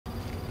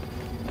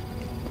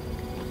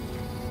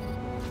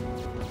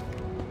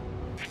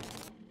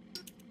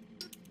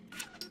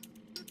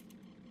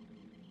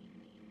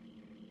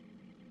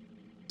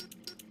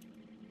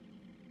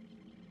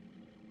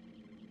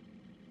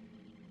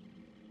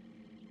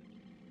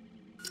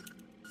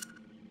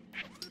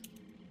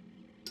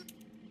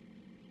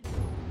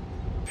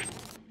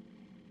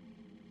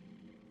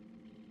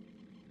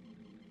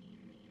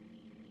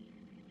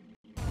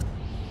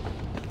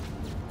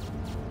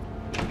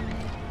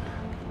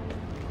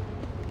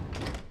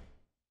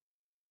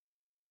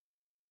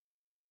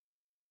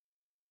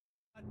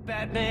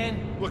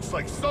Batman? Looks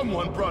like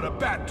someone brought a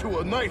bat to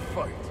a knife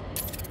fight.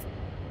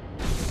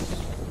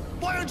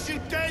 Why aren't you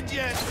dead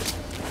yet?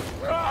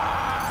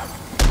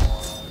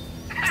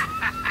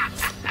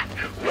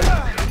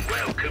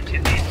 Welcome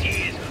to this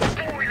year's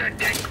boiler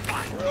deck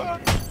fight.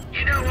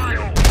 You know I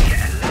always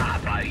get a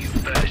laugh out of you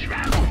first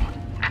round.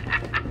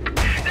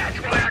 That's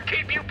why I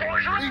keep you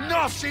boys around.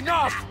 Enough's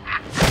enough!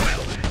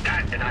 Well,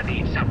 that and I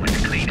need someone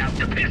to clean out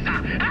the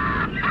pisser.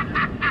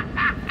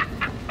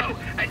 Oh,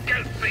 and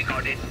don't think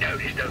I didn't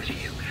notice those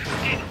of you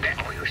who didn't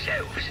bet on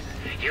yourselves.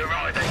 You're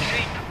either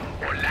cheap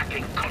or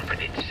lacking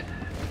confidence.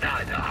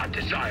 Neither are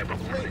desirable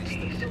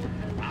qualities.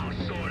 I'll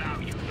sort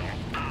out you lot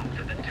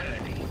after the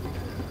tourney.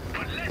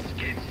 But let's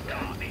get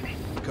started.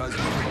 Because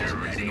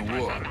he's in the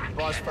war.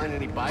 Boss find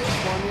any bias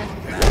for you?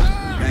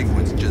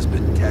 Penguin's just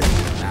been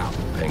testing him out.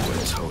 Penguin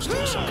is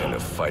hosting some kind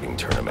of fighting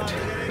tournament.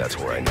 That's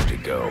where I need to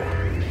go.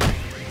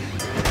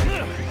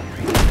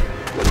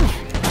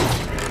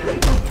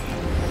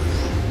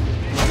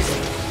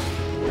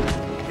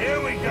 Here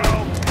we go!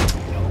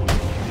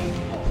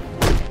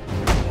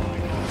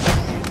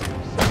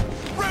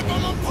 Rip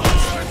them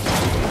apart!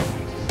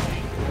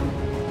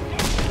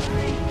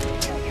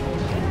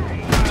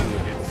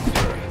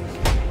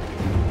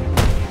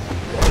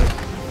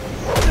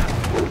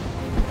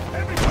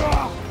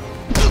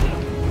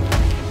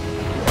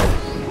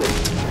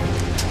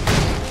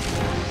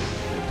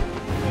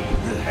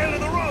 Hell of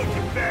the road,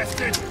 you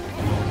bastard!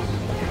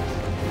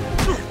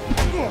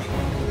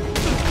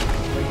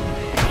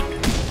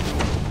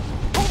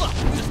 Hold up!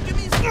 Just give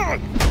me a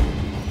second!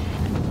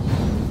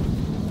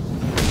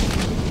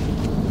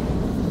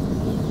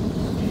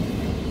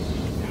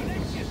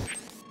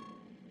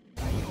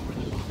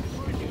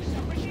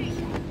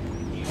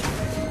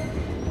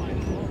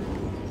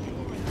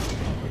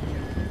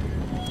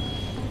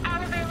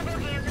 All available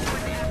hands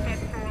report to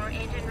aspect 4.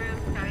 Engine room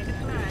starting to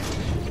flood.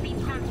 To be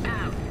pumped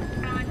out.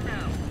 Front no.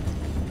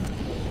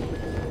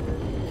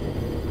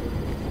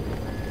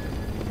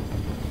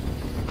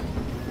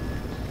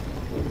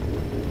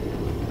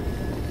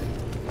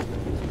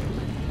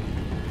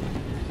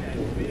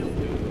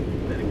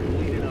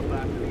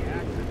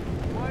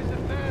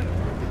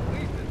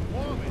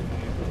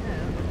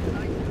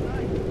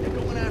 They're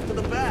going after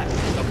the bat.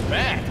 The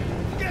bat?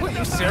 What,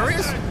 you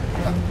serious?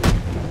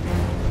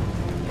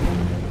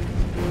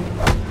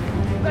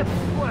 Let's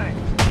play.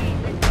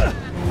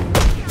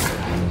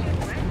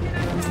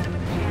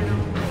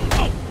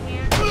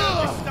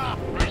 Stop.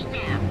 Right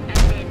now.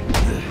 And then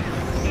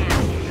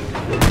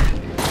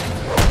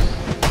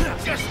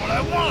Just what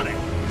I wanted.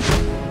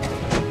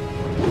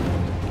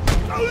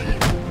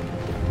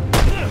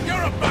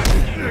 You're a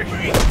bastard.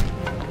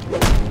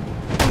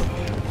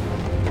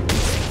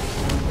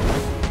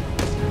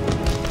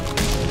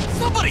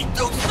 Somebody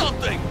do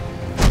something!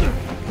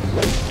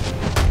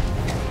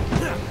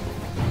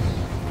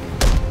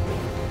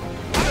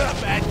 I'm not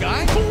a bad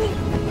guy.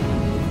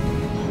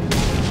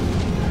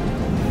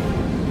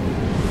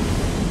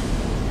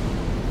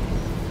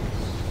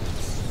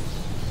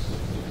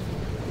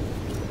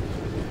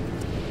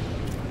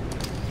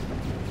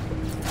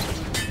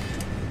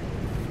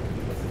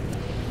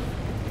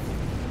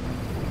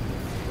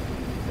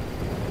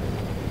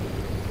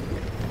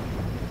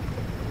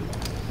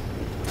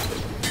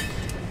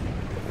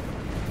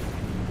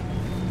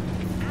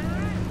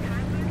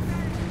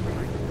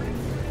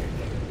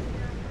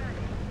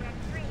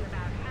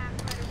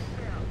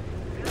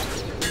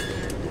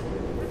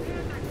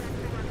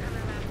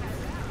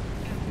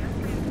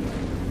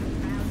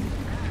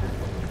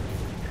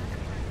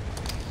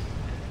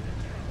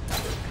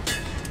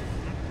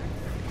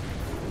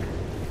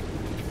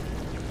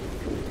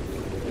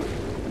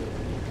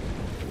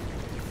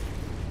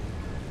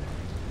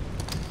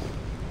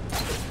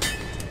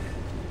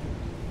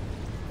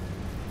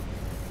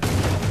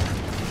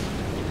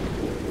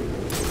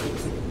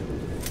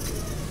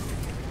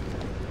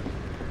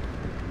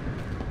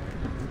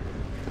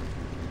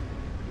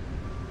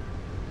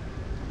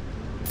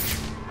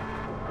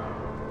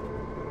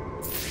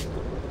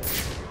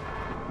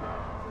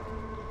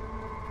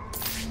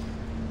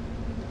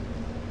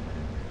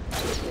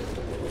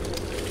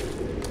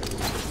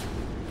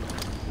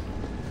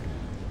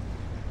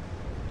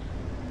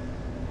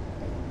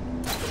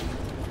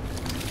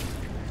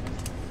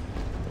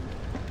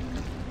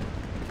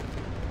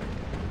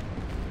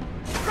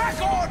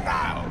 Crack on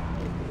now!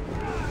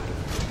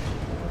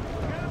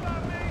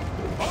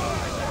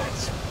 Alright,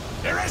 lads.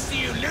 The rest of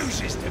you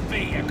losers to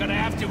be are gonna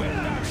have to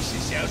embarrass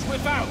yourselves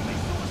without me.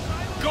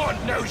 God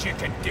knows you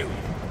can do it.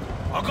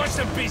 I've got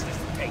some business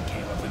to take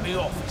care of in the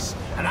office,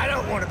 and I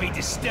don't want to be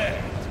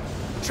disturbed.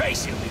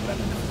 Tracy will be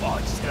running the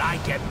fights till I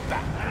get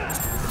back.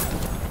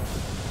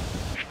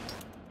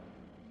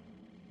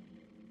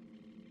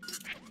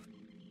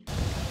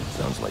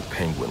 Sounds like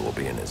Penguin will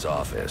be in his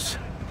office.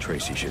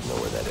 Tracy should know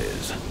where that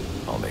is.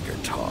 I'll make her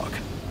talk.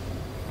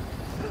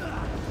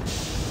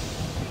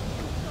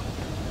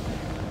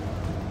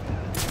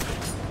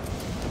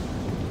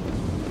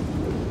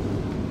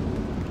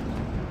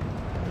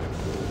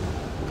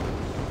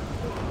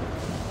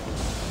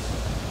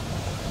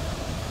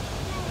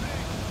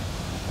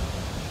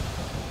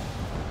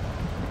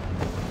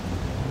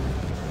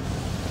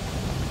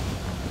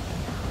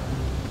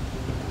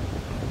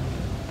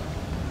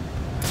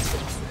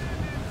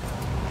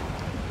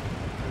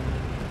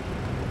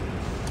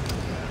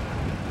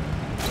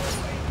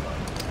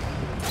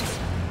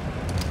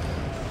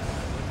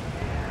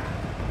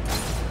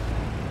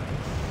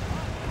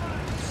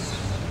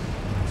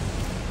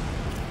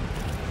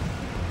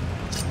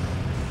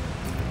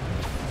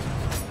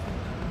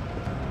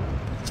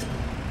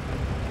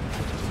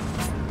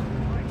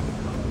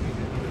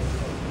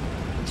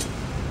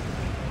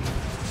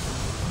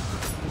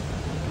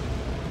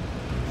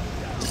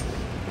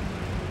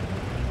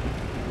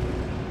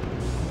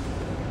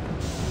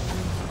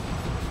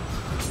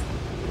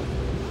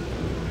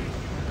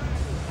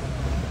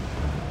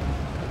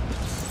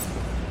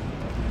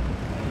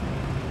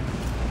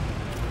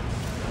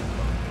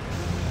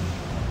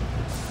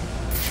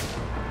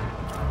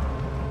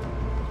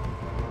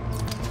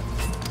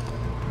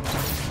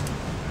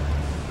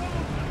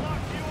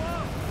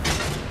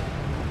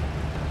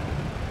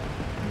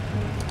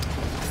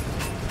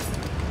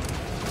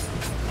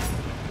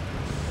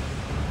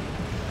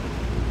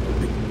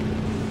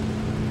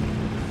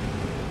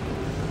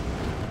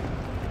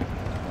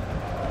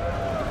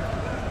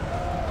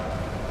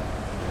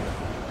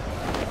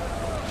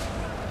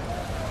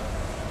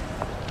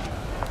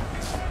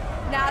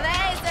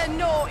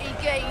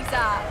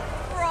 geezer.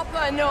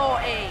 Proper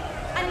naughty.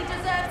 And he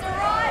deserves a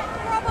right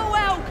proper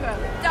welcome,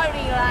 don't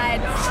he,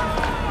 lads?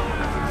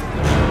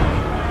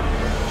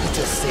 You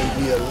just saved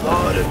me a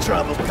lot of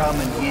trouble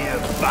coming here,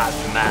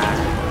 Batman.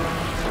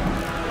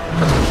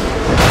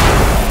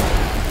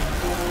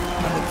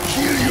 I'm gonna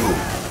kill you.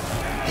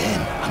 Then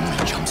I'm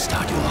gonna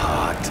jumpstart your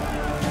heart.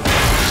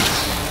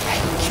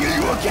 And kill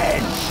you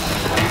again.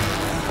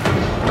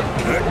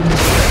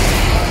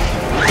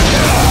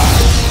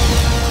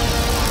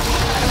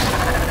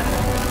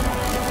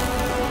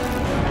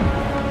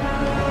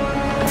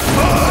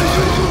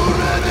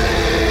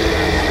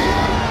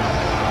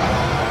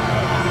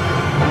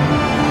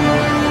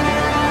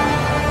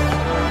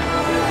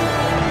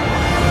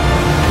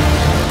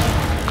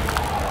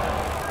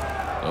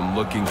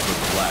 Looking for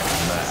Black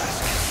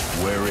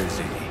Mask. Where is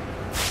he?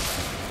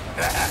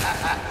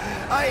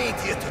 I ain't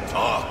here to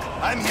talk.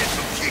 I'm here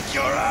to kick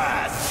your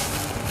ass.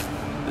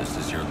 This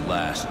is your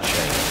last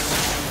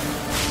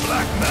chance.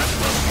 Black Mask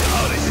must be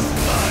out of his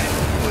mind.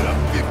 Put up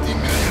 50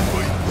 million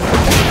for you.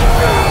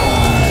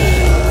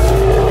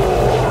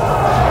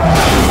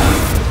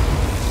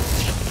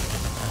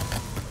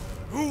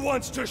 Who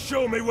wants to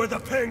show me where the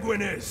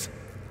Penguin is?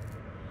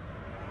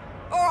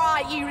 All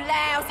right, you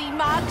lousy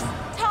mugs.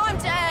 Time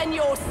to earn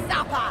your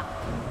supper.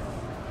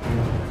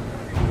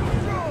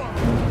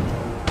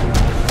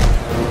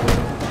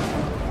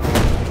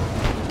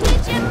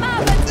 Did your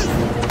mother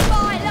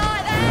fight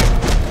like that?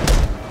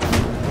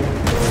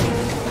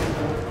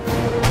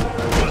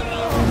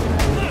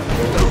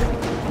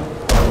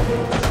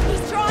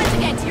 He's trying to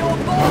get to your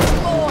boss,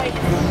 boy.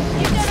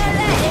 You gonna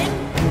let him?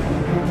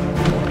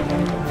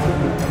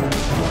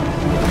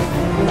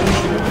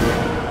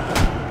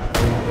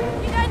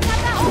 You don't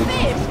have that on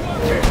him?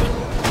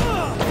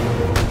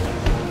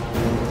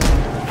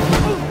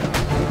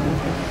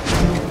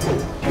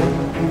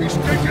 He's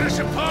taking us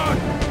apart!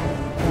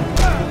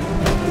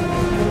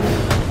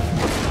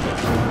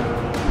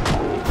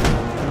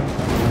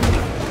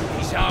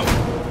 He's out.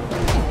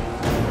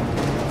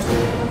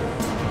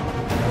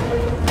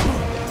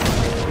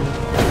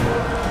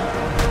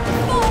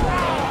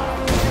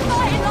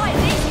 Fighting like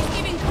this is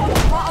giving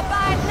Cobblepot a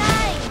bad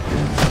name.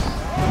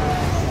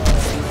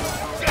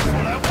 That's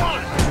what I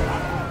want!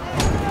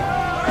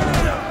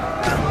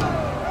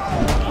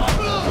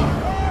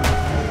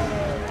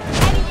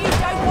 Any of you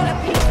don't want a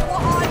piece of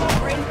what I'm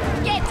offering,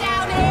 get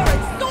down here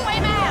and sort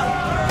him out!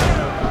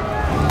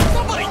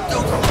 Somebody do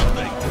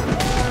something!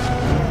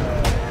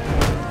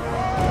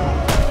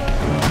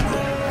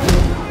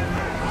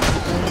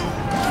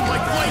 You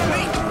might blame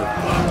me!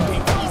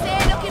 He's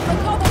here looking for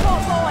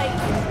Cobblepot boys.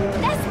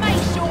 Let's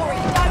make sure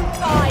he don't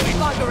find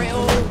bugger it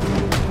all.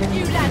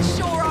 You lads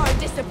sure are a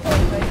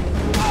disappointment.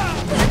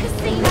 To the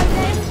casino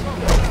then?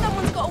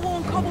 Someone's got to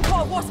warn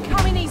Cobblepot of what's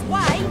coming his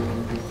way.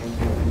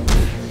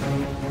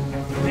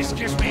 This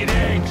gives me an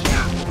edge.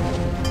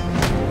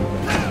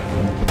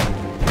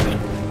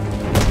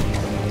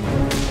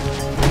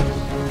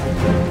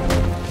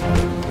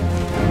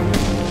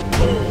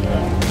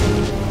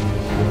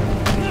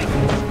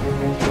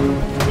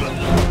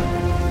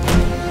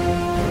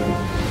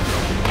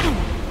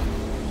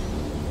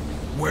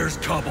 Where's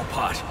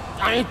Cobblepot?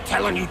 I ain't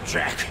telling you,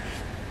 Jack.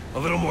 A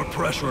little more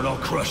pressure and I'll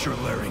crush your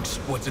larynx.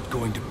 What's it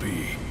going to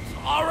be?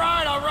 All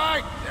right, all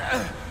right.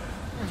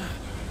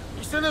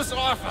 He's in his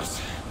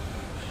office.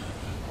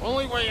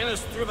 Only way in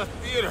is through the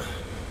theater,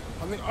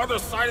 on the other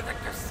side of the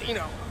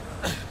casino.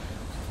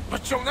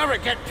 But you'll never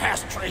get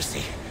past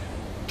Tracy.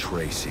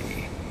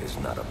 Tracy is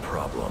not a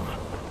problem.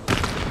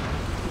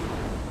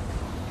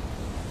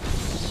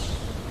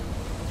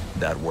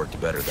 That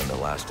worked better than the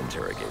last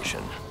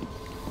interrogation.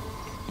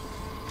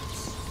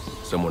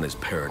 Someone as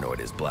paranoid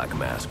as Black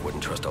Mask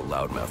wouldn't trust a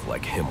loudmouth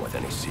like him with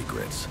any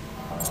secrets.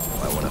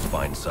 If I want to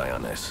find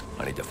Sionis,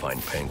 I need to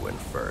find Penguin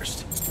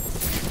first.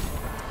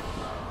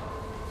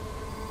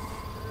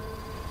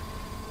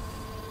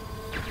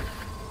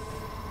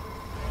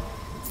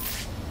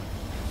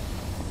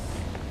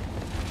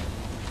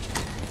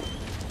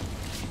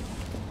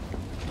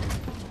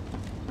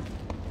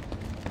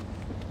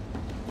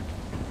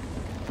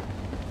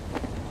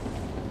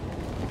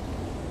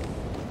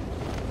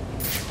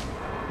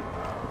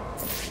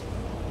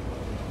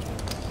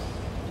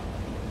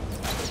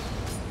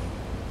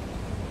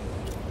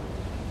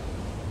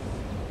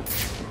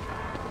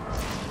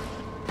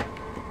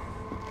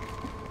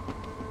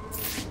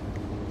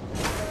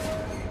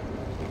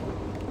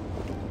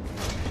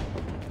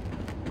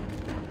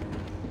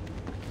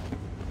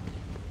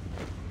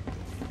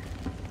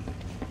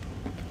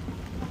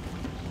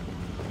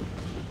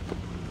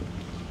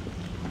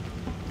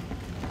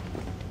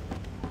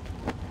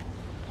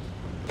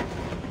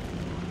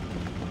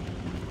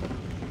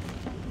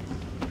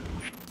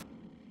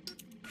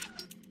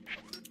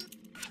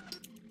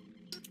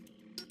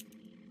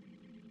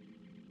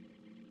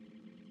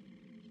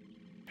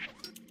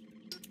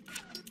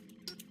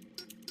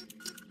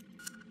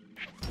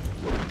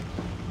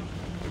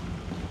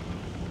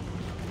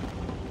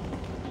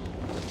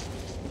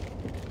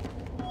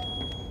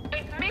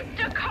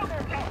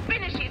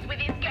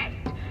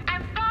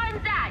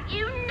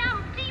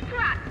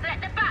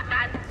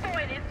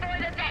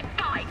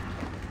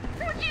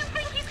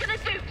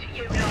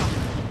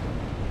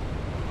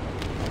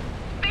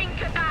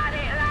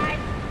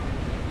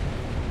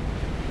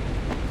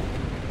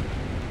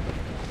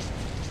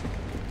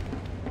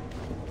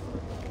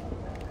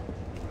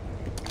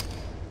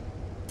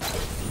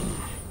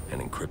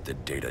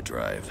 encrypted data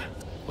drive.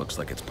 Looks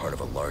like it's part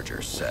of a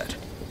larger set.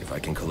 If I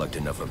can collect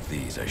enough of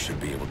these, I should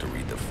be able to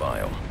read the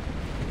file.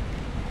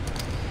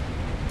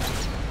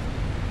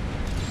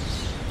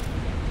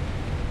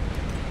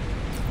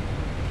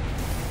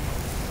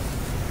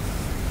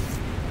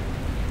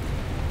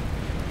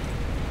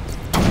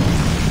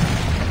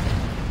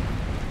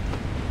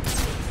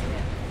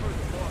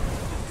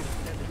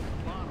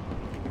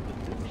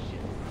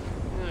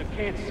 I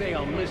can't say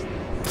I'll miss them.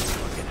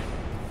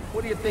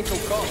 What do you think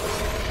he'll call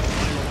us?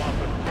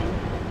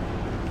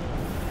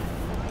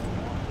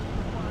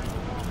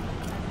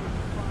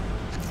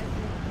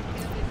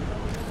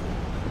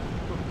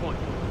 Good point.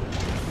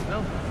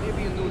 Well,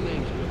 maybe a new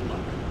name's good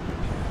luck.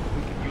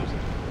 We could use it.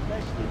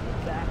 Especially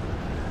for that.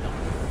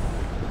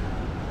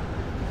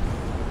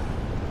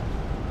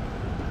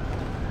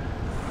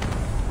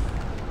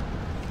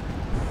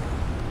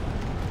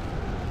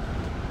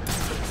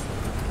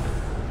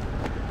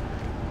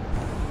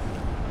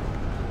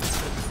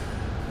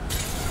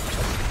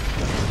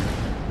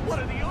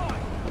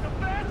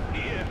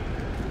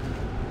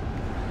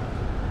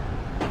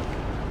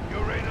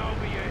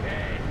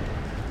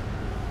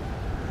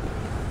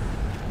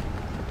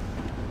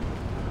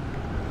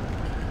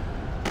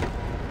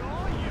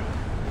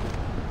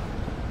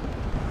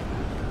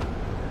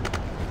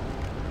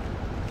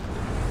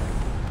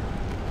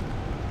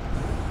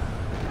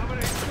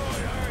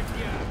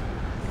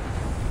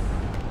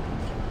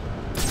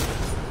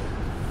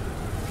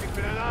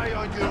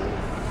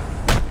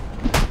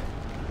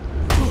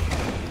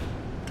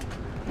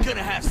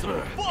 Gonna have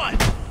some fun!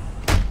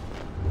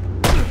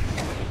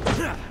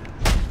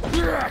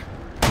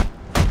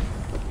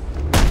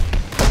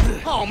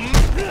 Oh, man!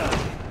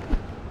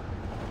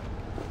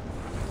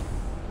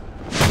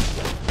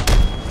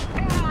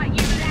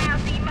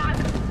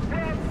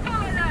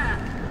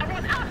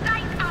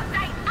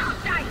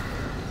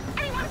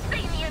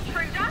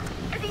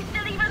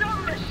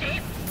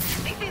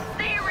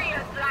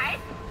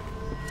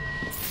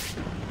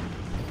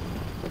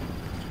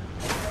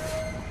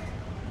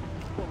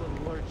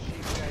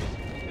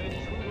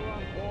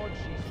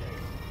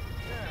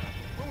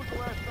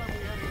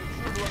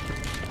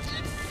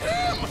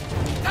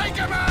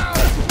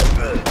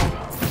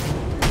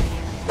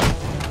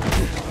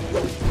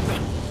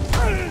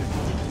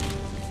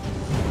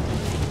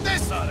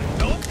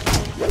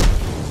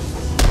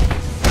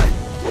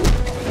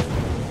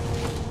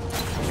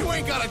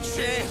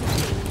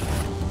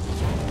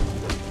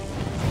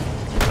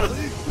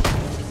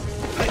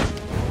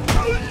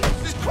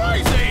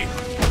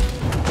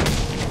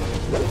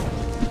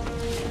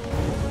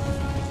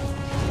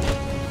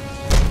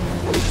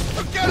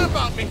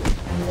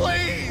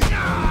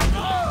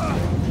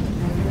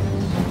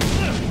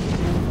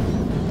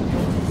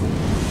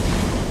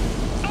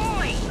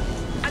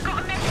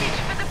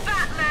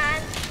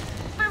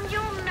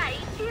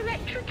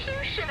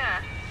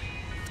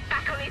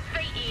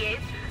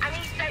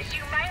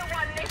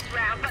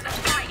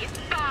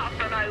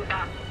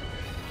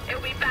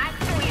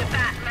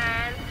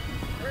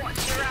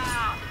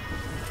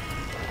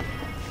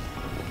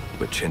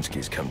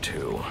 Baczynski's come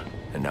to,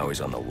 and now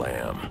he's on the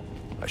lam.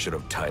 I should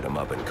have tied him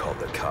up and called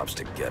the cops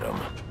to get him.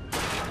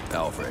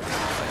 Alfred,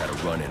 I had a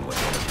run-in with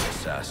one of the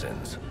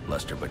assassins,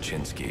 Lester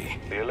Baczynski.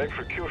 The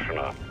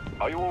electrocutioner.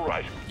 Are you all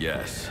right?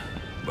 Yes,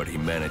 but he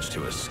managed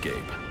to escape.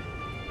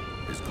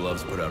 His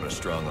gloves put out a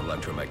strong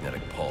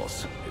electromagnetic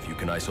pulse. If you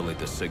can isolate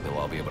the signal,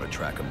 I'll be able to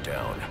track him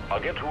down.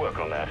 I'll get to work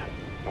on that.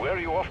 Where are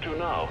you off to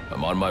now?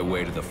 I'm on my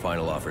way to the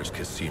Final Offers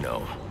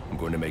casino. I'm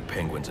going to make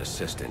Penguin's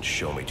assistant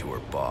show me to her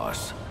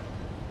boss.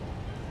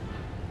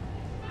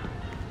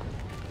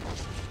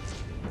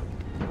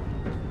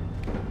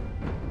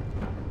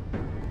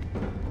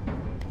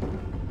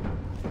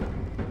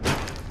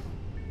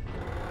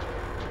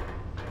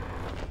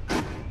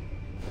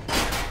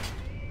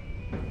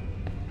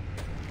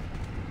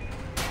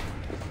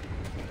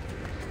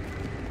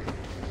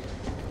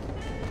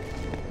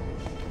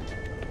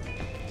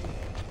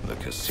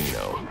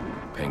 Casino.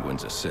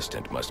 Penguin's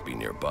assistant must be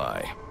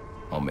nearby.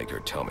 I'll make her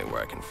tell me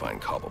where I can find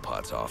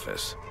Cobblepot's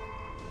office.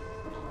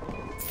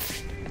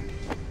 Is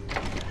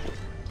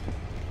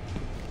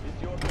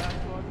your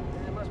passport?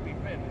 It must be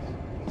Ben's.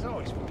 He's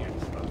always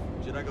forgetting stuff.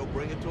 Should I go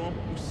bring it to him?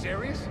 You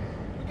serious?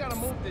 We gotta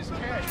move this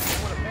cash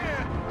before the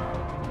man.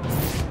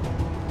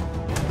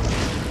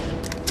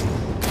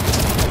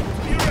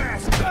 Your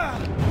ass!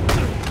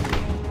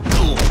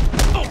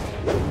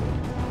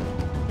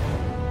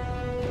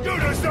 You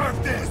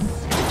deserve this!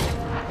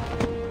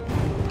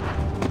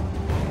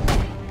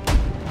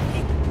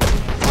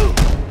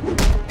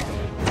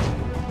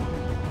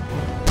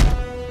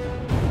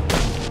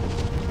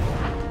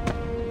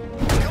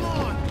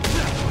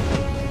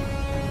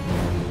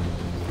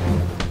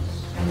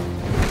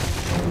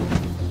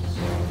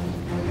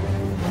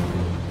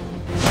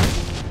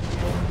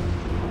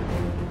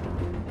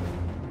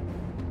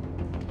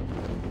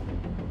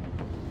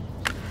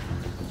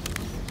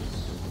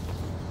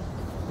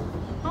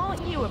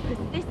 A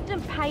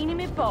persistent pain in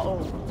my bottle.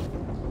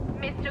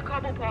 Mr.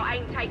 Cobblepot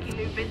ain't taking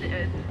new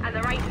visitors, and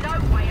there ain't no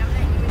way I'm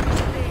letting you into the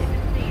theatre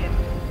to see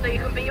so you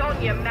can be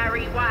on your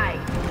merry way.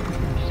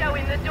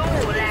 Showing the door,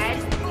 lad.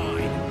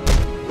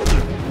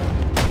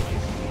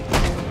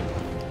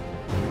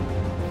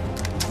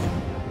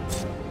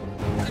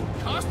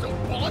 Costume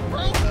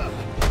bulletproof?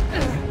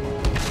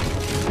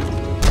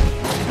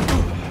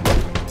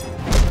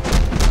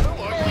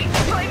 Boys,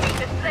 put me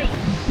to sleep.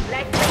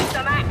 Let's see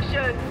some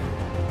action.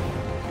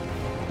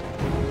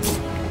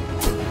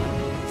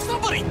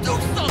 Somebody do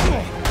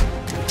something!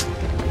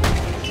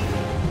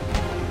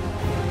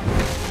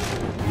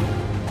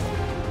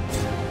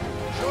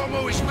 Show him who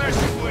he's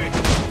messing with.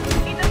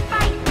 In the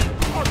face, you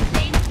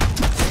pussy.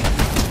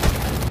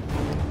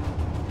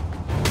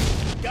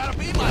 Gotta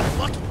be my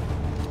lucky.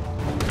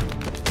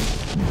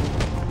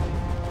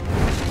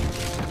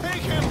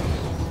 Take him!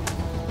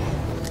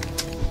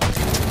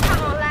 Come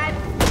on, lad.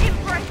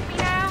 Impress me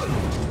now.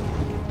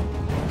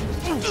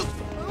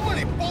 How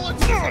many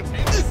bullets does it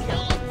take to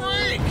kill a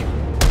freak?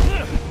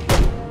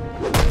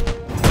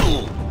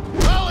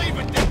 I'll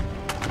even do.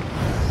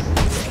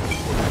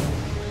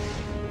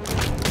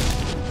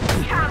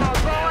 Come on,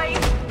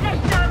 boys.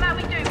 Let's show 'em how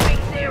we do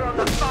things here on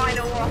the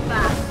final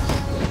offer.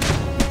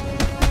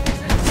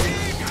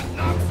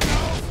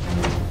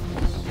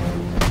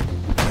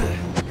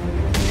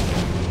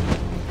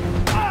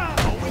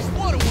 Always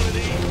wanted one of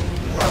these.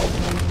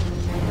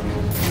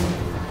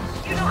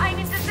 You're not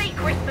aiming to see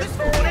Christmas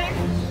morning.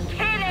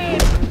 Kill him.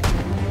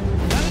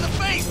 Not in the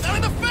face! Not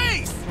in the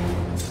face!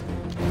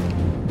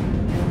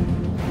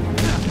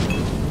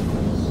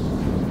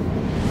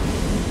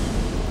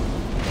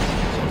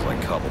 Sounds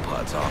like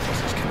Cobblepot's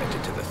office is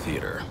connected to the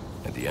theater,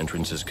 and the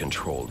entrance is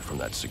controlled from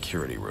that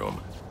security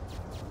room.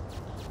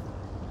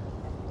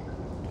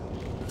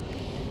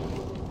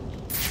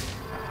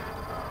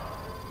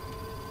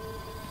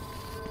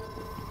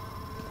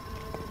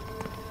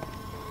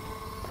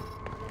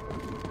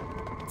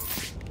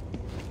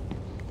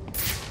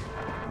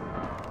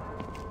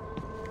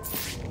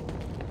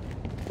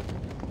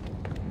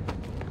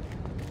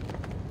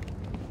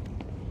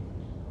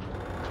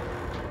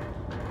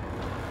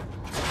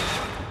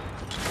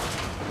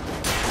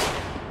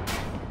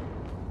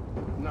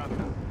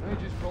 Nothing. I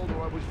just told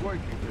her I was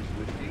working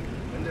Christmas Eve,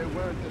 and there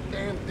weren't a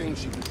damn thing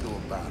she could do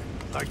about it.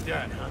 Like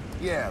that, huh?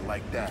 Yeah,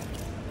 like that.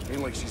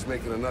 Ain't like she's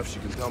making enough she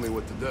can tell me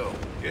what to do.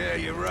 Yeah,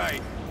 you're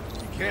right.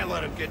 You can't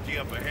let him get the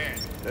upper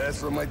hand.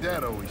 That's what my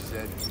dad always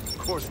said. Of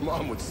course,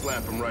 Mom would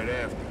slap him right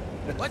after.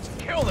 Let's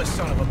kill this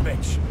son of a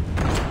bitch.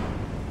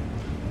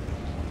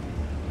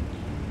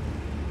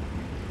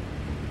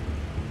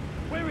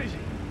 Where is he?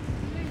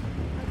 See?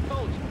 I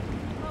told you.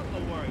 Not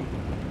to worry.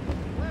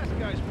 Last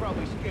guy's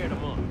probably scared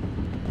him off.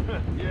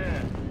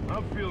 Yeah,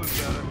 I'm feeling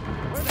better.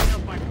 Where the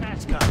hell's my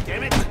mascot,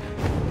 damn it?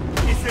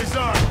 It's his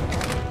arm.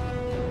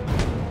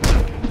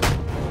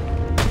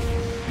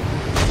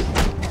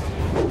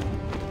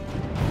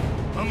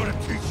 I'm gonna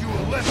teach you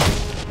a lesson.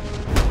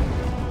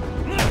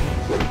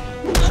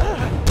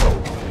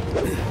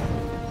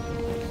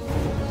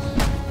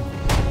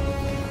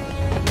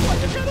 Why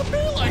you gotta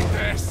be like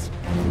this?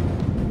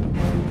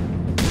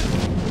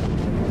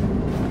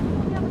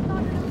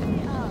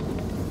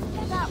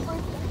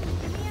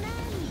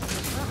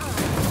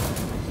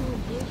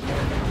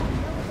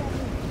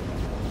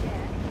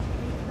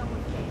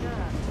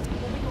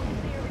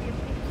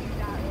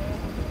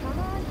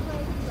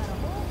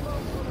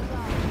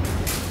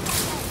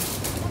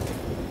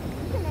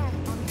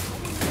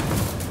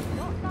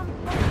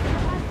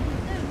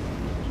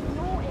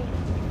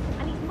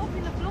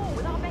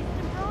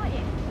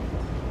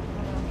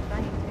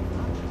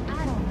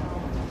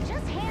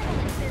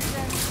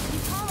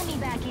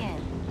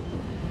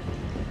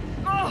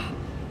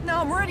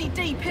 I'm already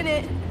deep in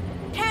it.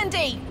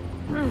 Candy!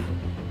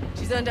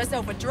 She's earned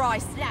herself a dry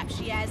slap,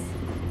 she has.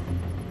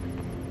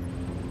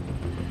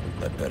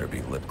 That better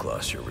be lip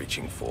gloss you're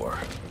reaching for.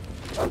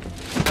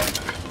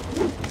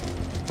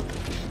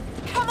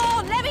 Come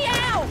on, let me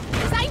out!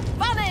 This ain't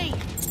funny!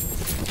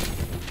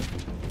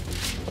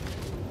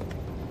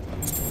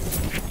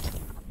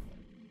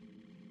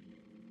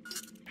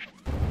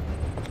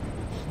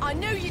 I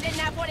knew you didn't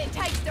have what it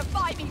takes to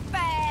fight me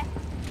fair!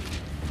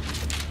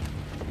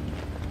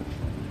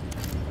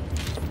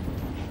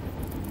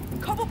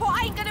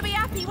 Cobblepot ain't gonna be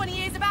happy when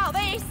he hears about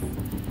this!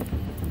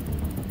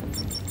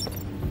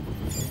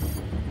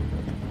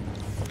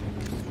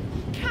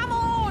 Come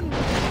on!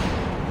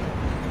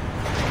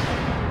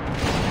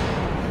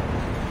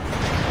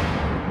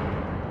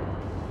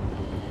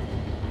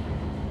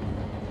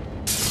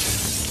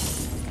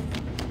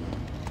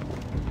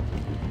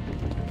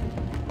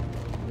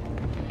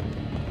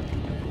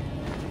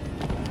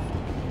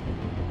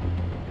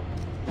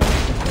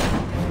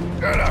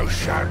 Hello,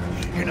 son.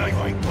 You know you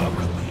ain't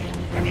welcome.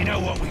 And you know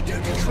what we do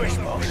to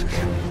trespassers?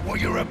 Well,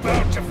 you're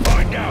about to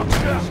find out.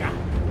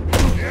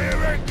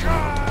 Here it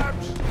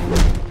comes!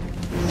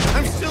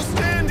 I'm still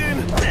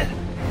standing!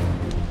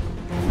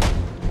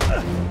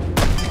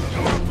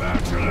 You're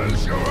about to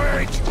lose your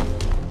head!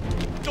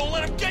 Don't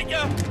let him get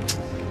you!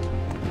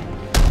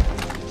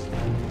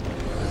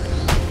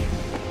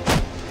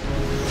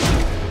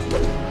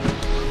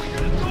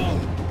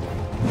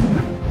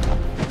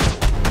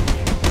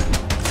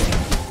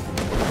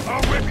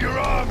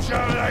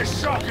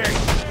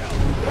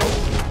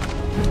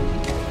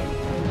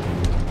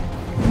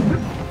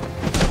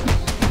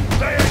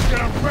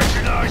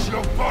 finish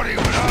your body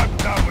when I'm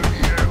done with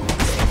you!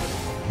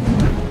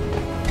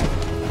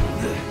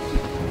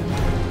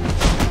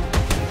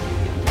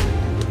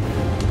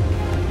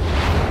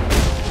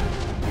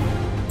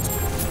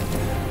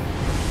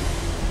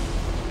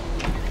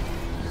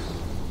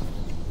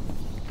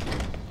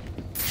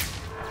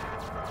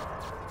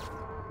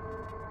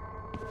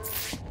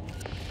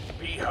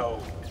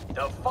 Behold,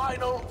 the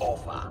final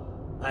offer.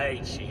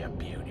 Ain't she a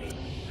beauty?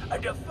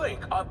 And to think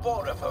I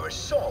bought her for a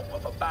song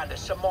with a band of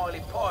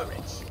Somali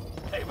pirates.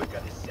 They were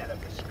gonna sell her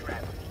for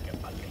scrap, if you can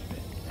believe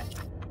it.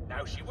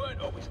 Now, she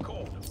weren't always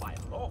called a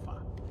final offer.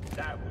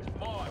 That was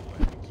my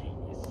work of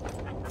genius.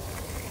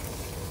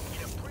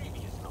 In a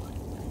previous life,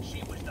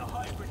 she was the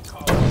hybrid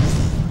car.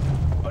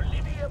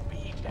 Olivia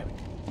B. Devon,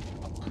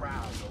 a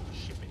proud old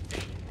ship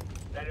indeed.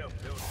 That her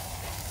building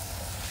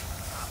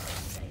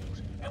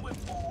sales, and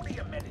with all the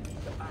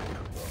amenities of our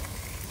world.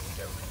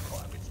 Those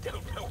pirates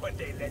don't know what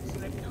they let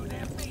slip through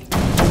their feet.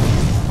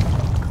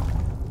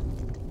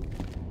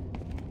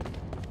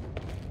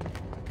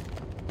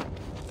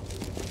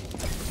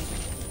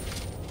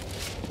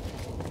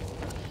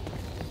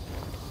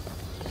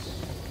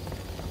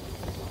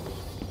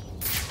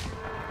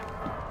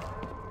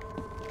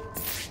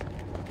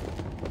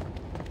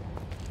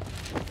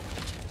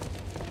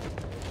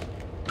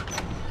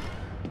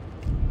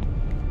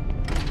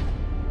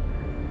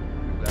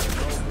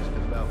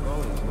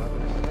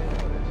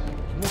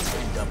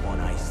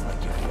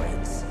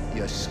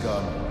 You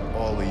scum,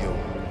 all of you.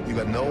 You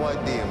got no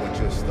idea what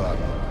you're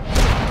starting.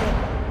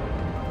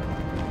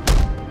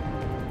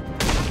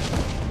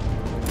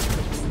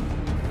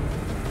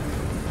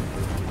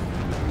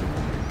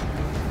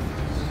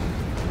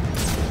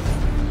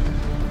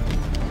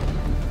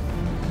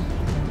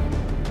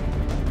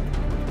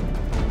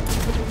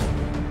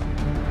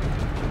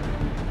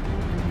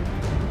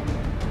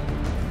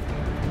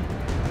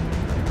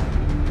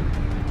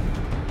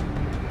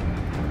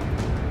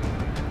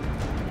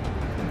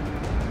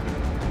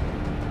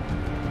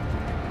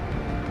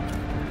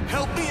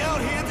 Help me out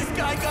here, this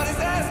guy got his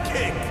ass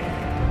kicked!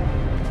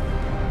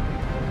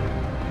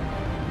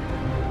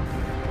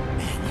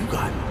 Man, you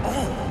got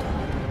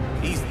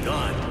owned. He's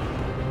done.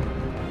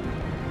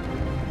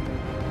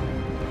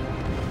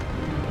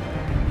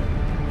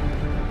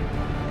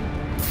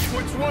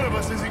 Which one of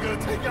us is he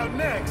gonna take out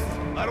next?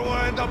 I don't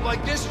want to end up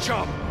like this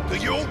chump. Do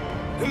you?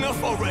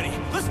 Enough already.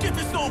 Let's get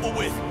this over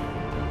with.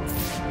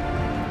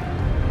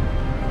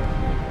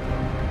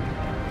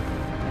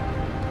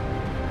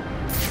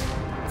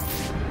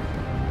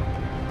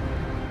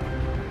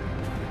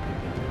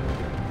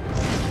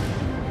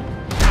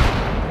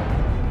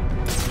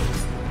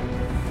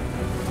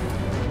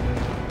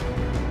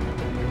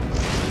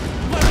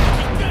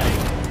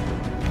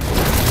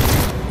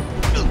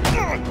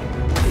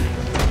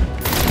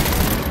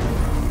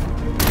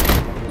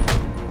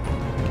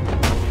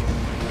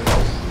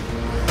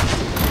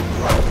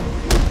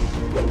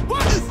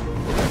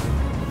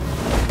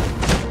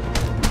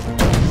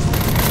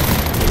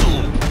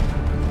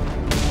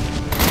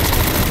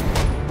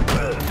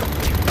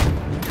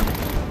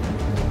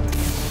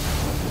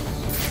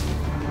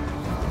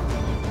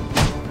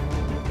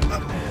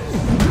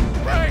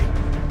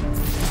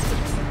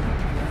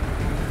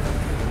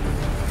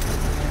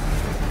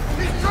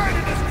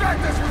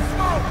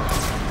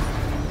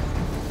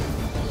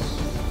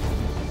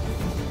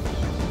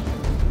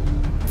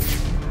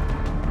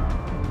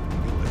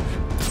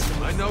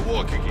 Not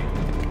walk again.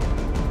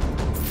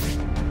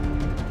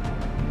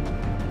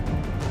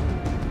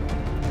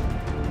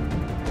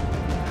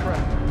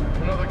 Crap,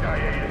 another guy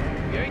ate it.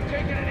 You ain't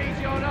taking it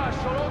easy on us,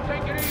 so don't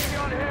take it easy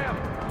on him.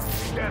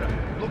 Get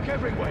him. Look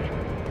every way.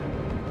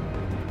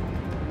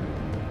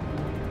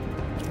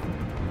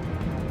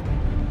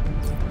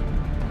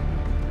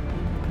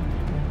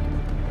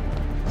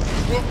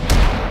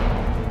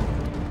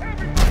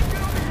 Everybody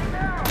get over here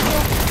now!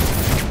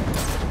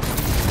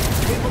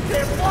 People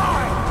can't fly!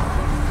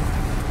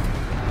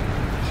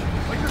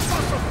 Like you're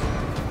supposed to.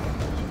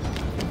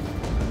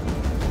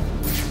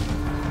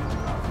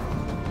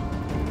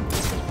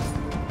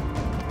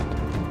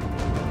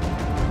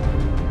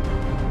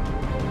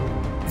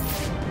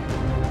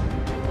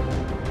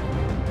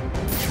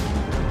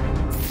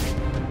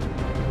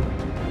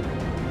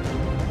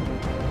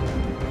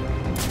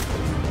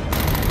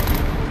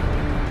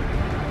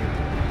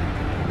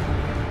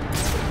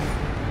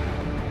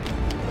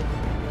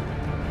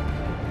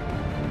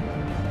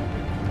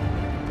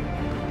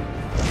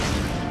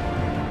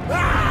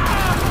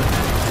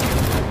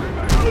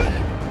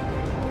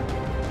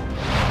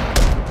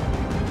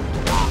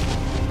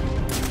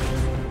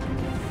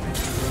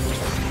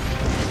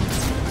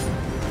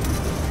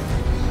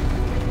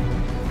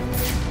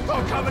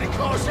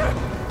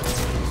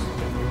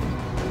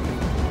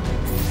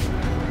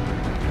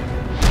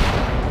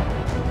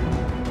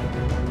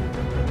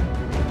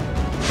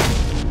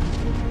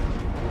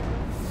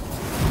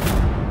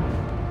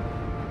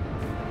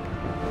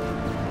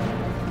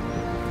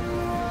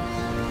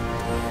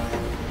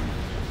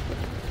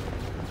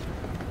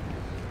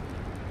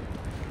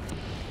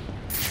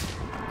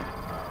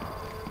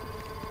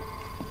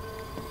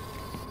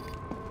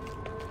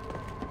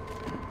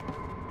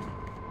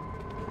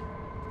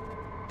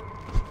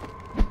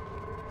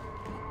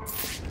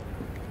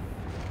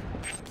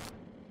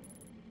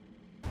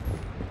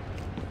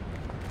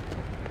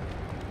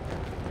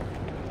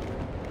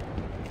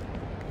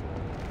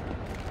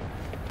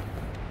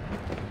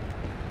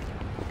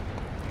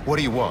 What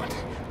do you want?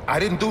 I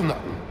didn't do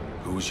nothing.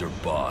 Who's your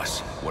boss?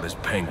 What does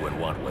Penguin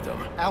want with him?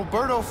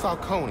 Alberto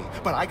Falcone,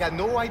 but I got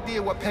no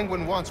idea what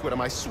Penguin wants with him,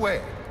 I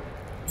swear.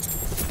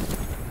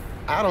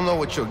 I don't know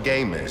what your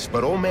game is,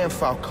 but old man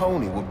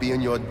Falcone will be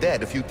in your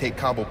debt if you take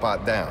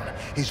Cobblepot down.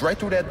 He's right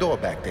through that door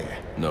back there.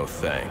 No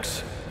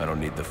thanks. I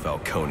don't need the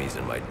Falcones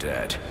in my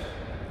debt.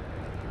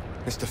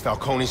 Mr.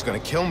 Falcone's gonna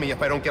kill me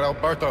if I don't get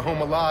Alberto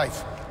home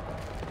alive.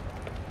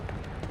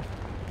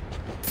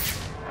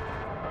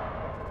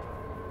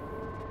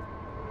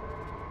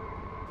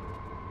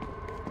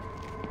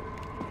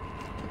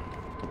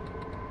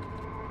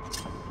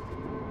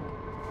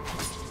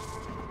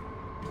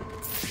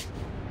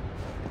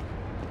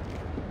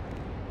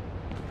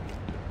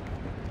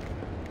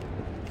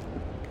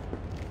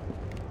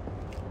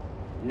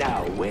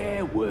 Now,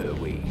 where were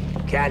we?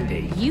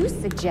 Candy? You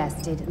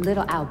suggested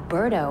little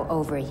Alberto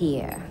over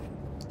here.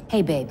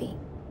 Hey, baby.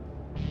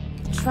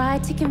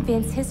 Tried to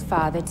convince his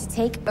father to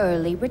take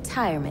early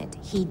retirement.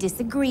 He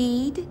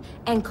disagreed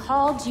and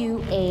called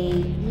you a,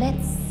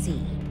 let's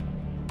see,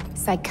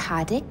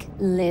 psychotic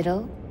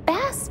little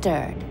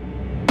bastard.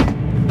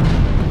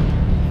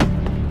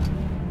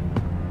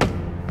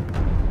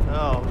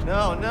 No,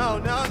 no, no,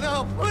 no,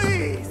 no,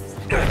 please!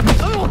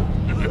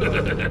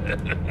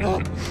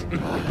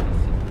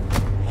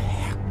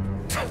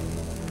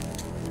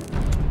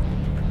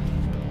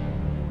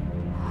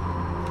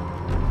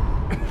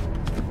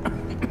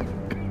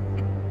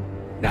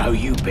 Now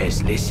you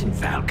best listen,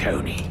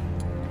 Falcone.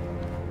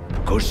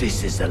 'Cause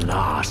this is the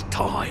last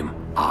time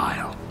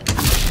I'll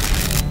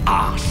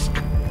ask.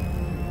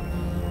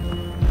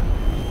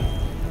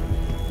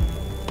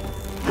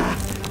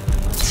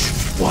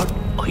 What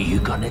are you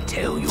gonna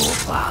tell your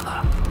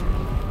father?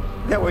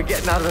 That we're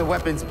getting out of the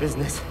weapons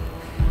business.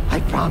 I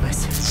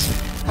promise.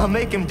 I'll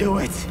make him do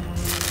it.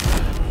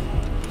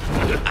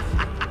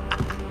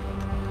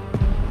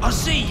 I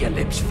see your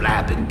lips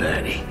flapping,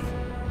 Bernie.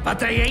 But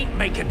they ain't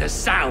making the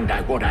sound I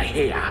want to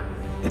hear.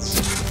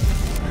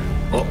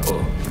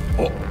 Uh-oh.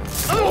 Oh.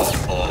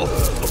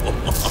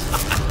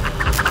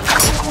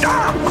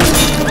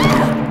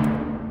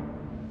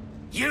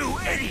 You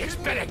idiots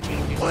better keep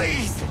it.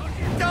 Please,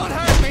 don't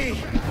hurt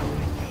me.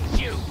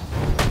 You.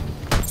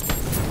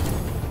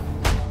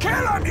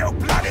 Kill them, you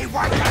bloody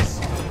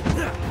wankers!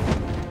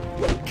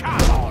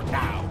 Come on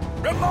now.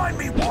 Remind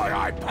me why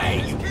I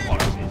pay you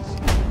horses.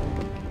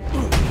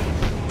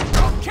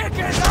 I'll kick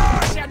his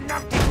ass, you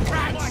numpty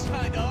brats! What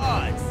kind of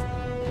odds?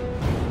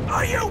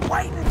 Are you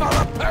waiting for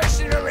a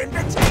personal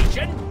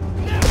invitation?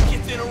 Now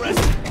gets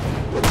interesting.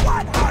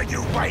 What are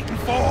you waiting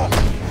for?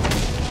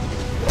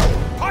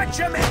 Punch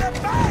him in the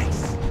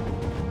face!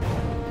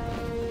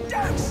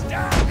 Don't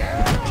stand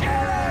there!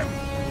 Kill him!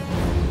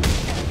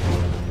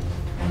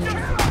 Kill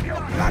him, you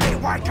bloody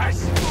wankers!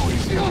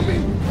 Easy on me!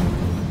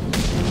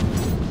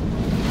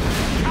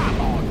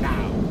 Come on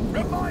now!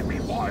 Remind me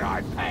why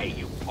I pay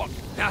you, punk!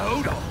 Now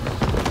hold on!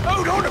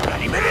 Hold on a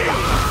bloody minute!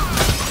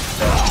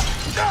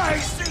 I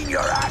seen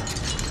your act!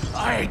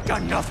 I ain't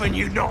done nothing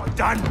you not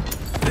done!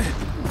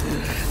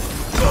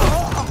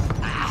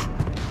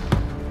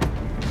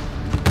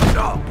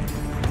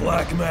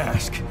 Black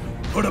Mask,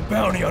 put a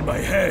bounty on my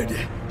head.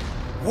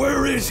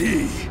 Where is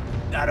he?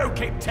 I don't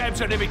keep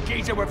tabs on every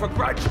geezer with a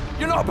grudge.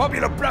 You're not a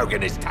popular bloke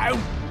in this town.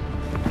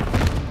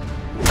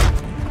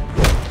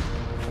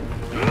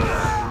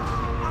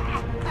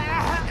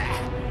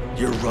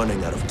 You're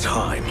running out of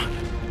time.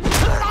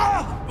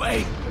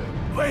 Wait.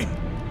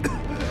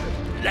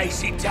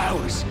 Lacey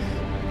Towers.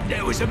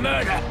 There was a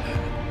murder.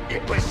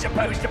 It was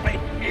supposed to be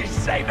his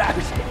safe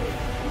house.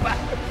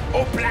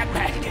 Or Black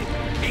Mask.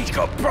 He's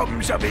got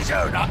problems of his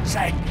own, I'd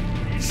say.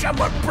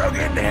 Someone broke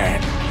in there.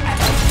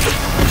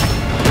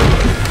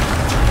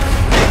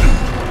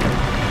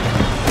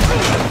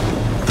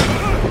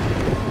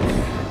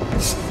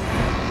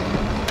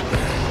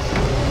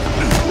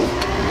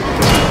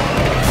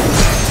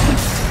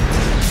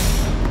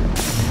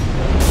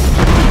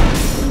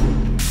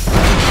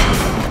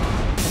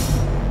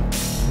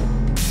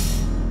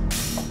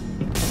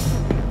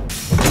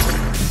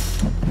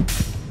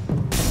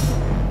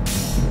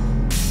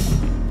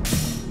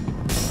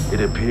 It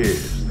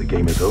appears the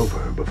game is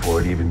over before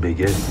it even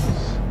begins.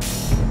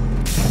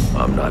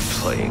 I'm not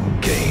playing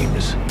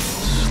games,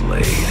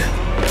 Slade.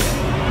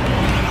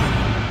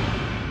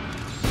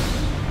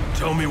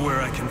 Tell me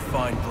where I can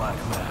find Black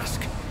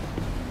Mask.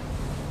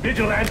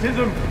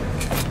 Vigilantism?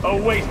 A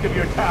waste of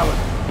your talent.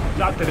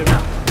 Not that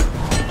enough.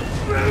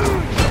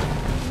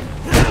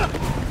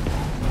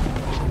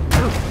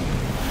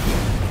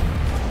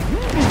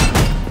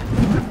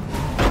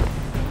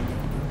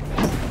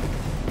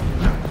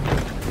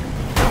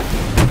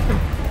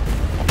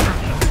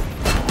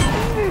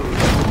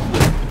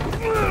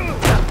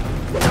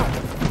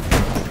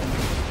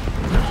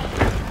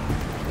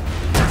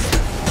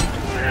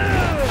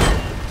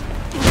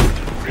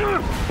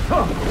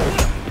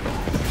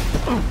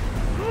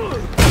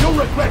 You'll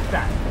regret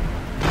that.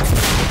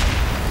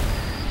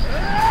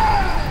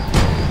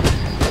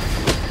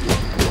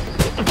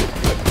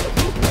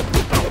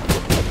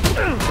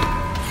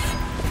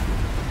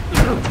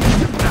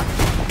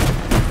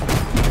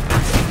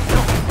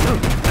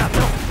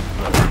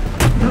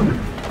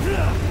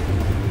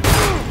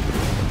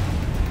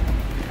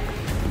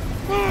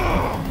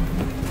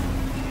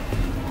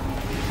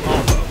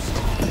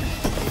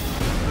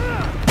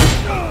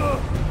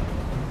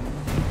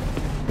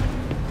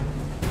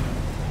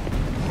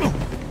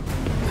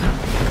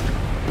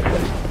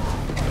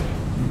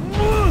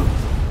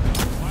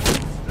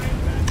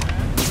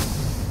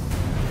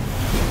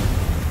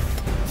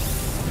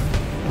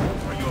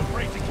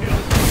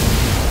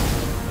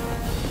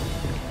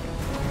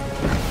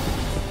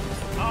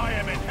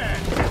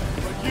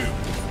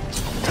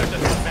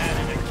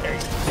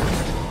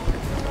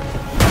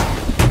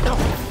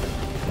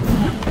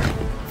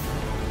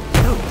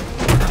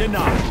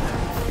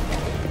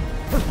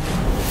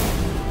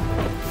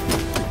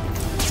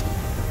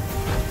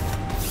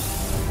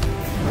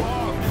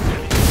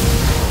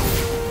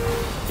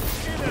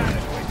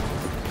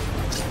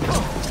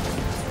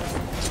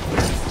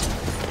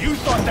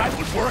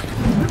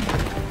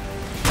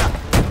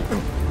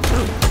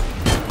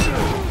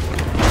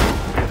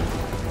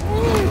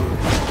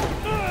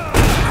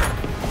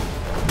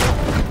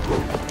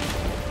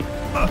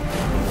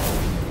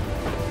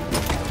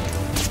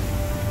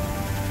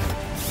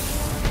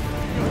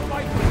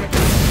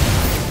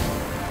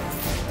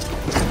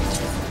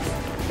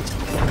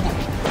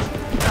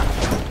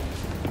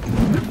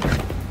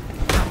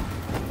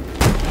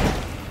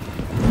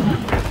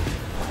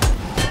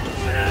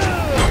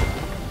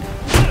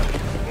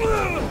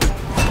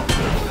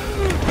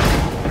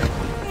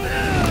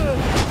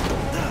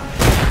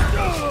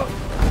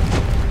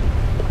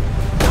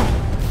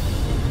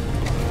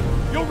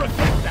 You'll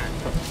regret that!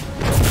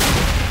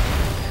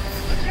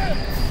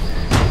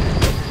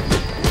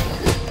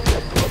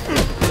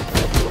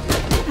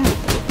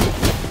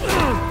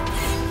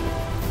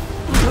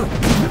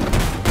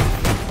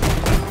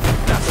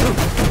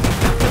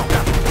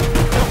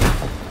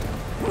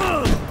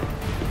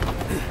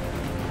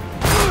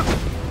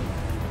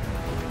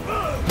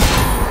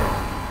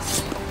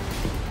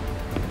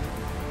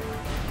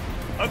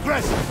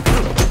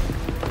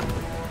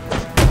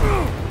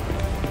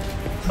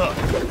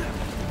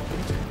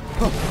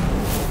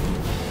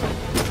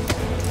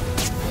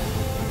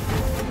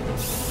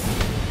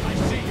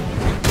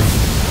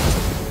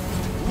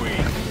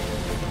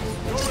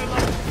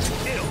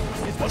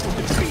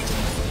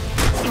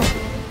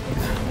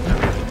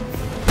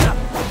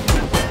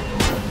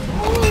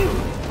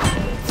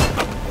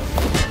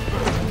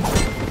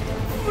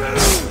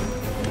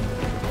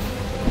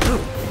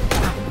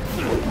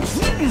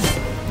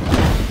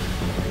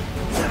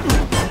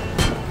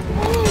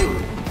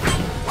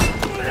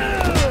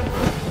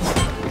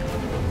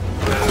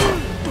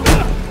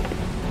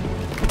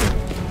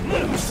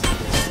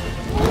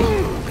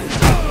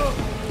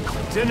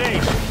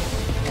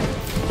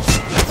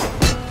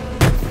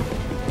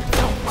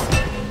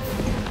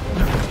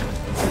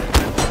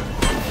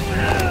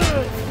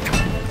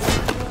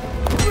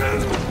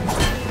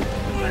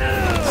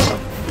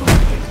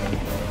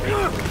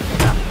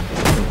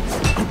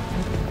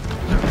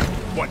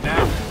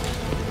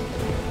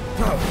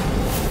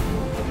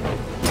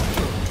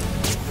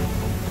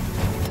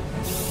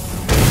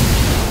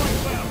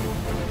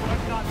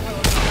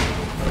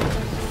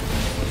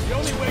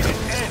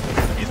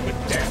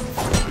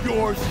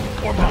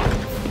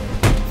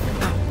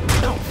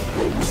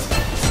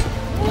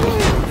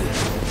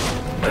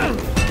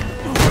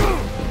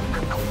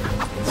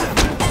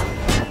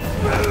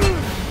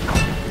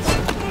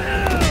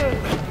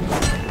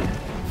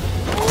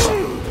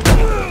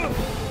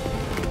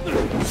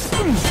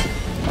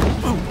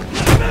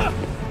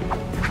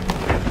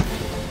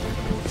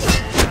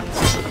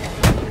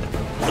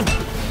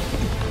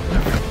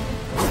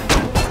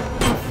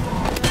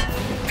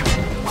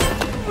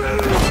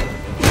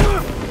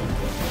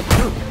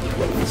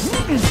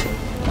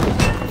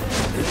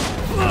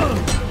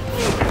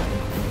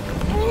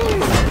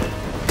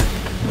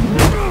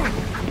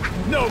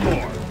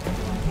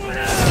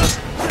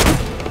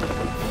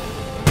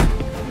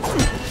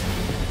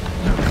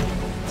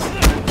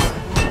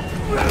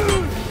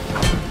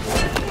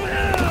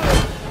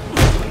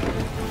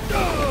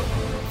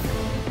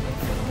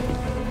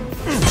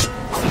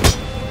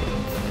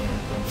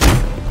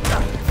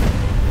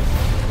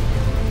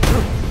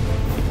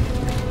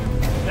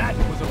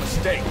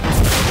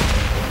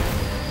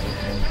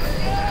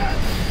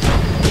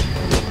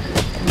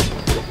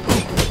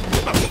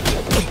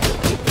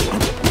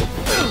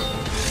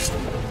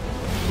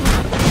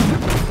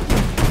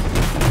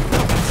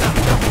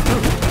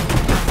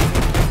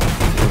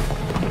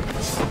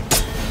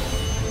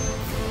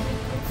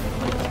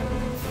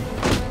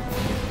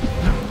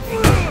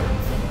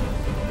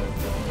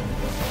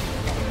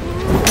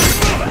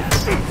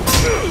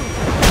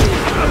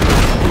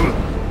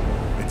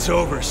 It's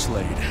over,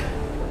 Slate.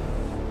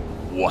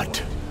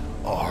 What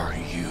are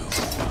you?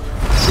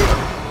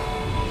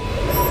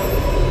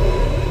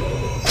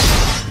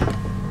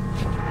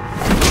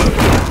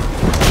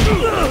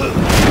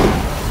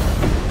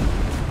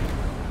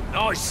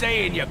 Nice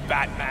seeing you,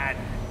 Batman.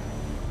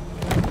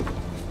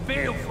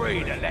 Feel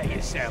free to let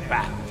yourself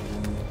out.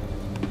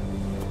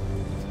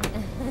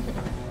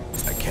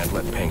 I can't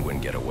let Penguin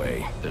get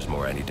away. There's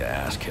more I need to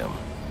ask him.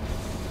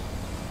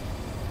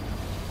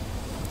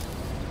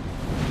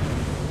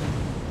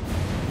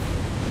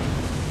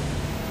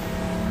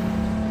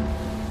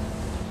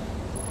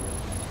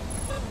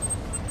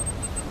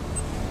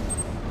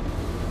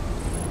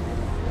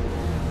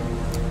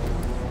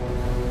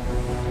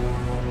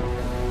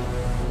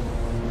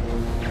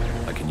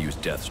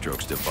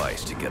 Deathstroke's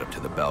device to get up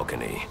to the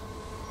balcony.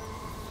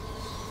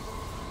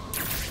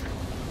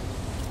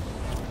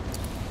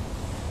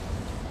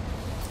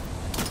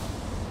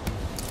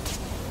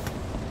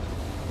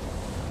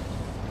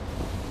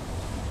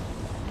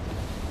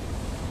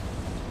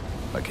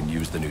 I can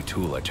use the new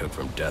tool I took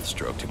from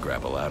Deathstroke to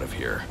grapple out of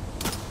here.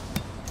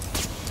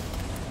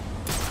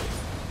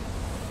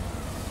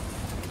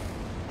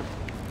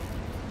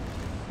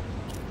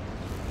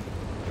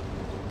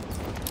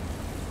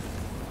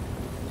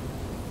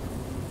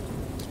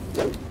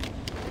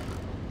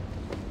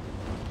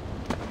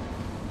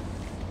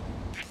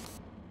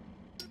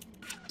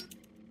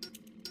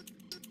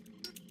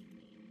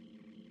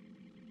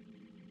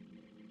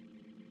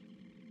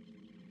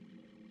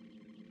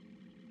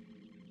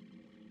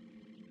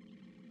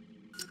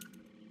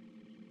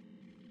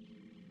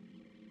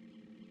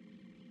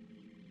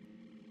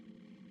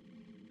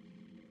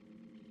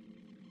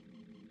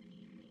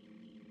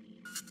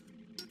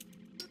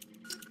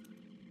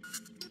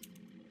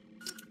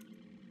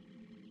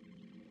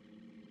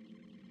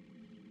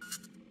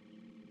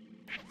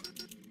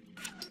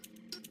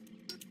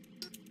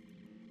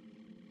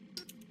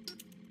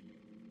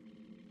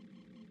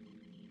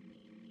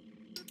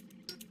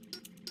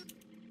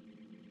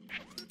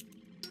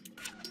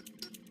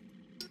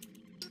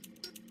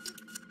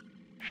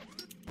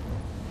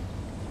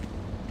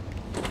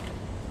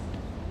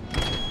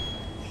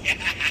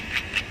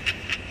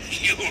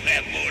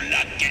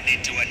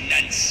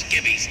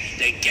 skivvies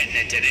than getting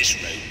into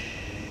this room.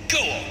 Go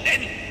on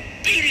then,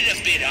 beat it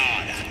a bit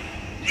harder.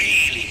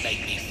 Really make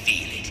me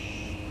feel it.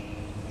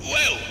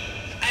 Well,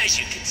 as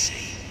you can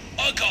see,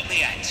 I got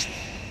me answer.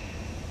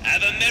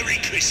 Have a Merry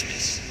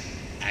Christmas,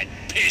 and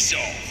piss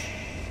off.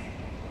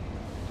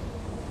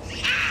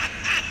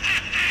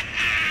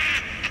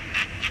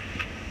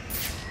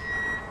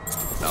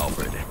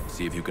 Alfred,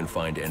 see if you can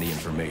find any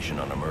information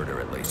on a murder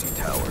at Lacey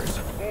Towers.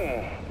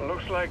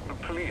 Looks like the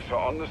police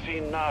are on the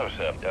scene now,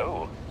 sir.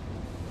 Oh,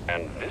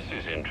 and this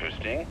is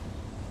interesting.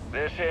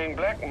 They're saying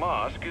Black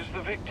Mask is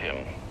the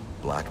victim.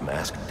 Black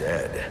Mask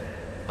dead.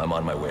 I'm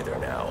on my way there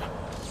now.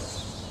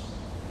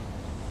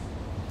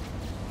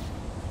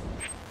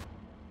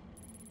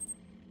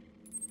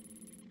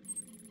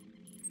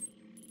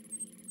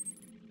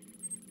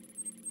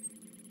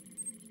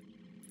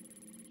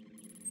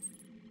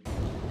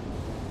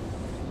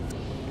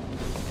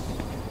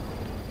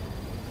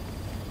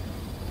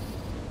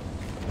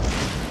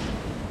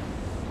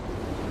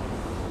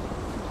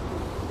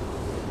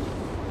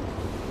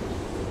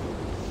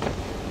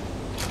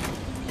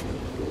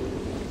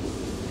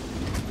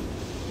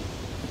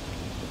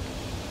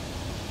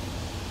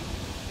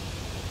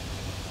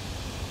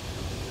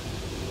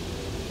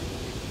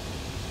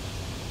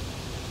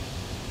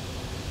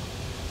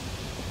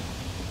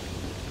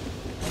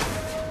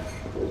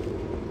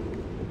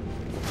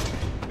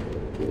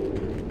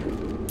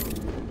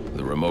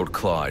 The remote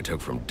claw I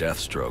took from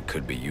Deathstroke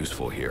could be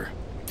useful here.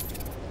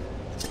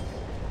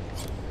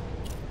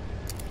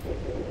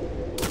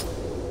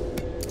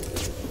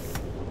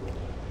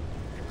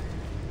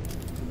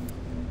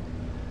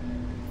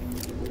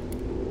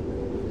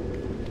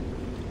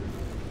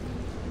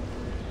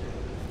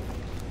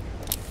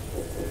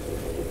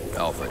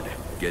 Alfred,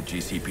 get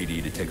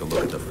GCPD to take a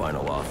look at the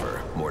final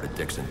offer. More to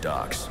Dixon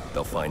Docks.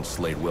 They'll find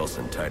Slate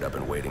Wilson tied up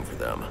and waiting for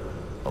them,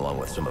 along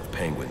with some of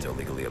Penguin's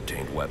illegally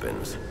obtained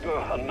weapons.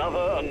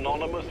 Another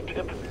anonymous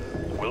tip?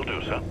 Will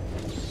do, sir.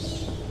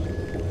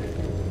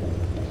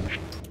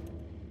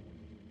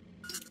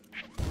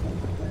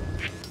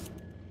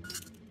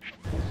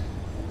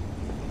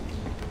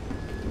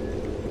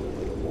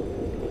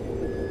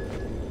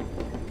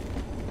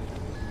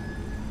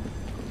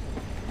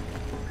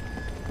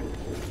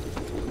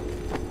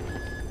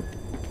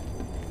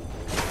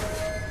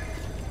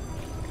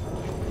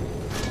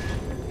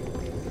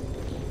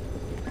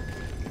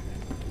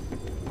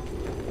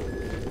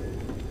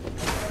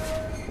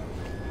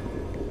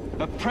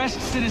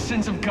 Oppressed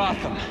citizens of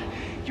Gotham,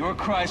 your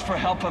cries for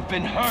help have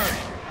been heard.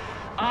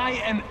 I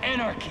am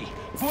Anarchy,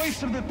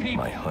 voice of the people.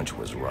 My hunch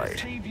was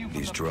right.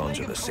 These drones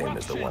are the same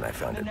as the one I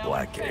found at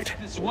Blackgate.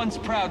 This once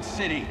proud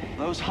city,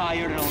 those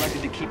hired and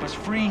elected to keep us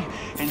free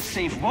and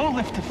safe won't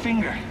lift a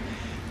finger.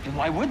 And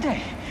why would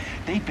they?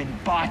 They've been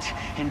bought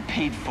and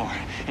paid for,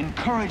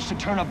 encouraged to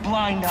turn a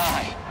blind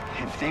eye.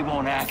 If they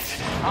won't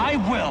act, I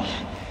will.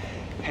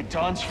 At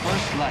dawn's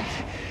first light,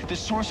 the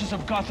sources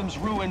of Gotham's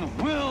ruin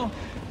will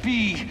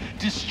be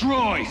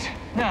destroyed.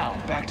 Now,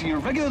 back to your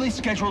regularly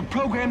scheduled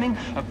programming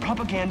of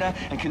propaganda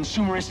and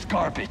consumerist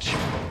garbage.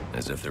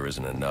 As if there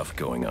isn't enough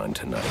going on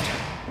tonight.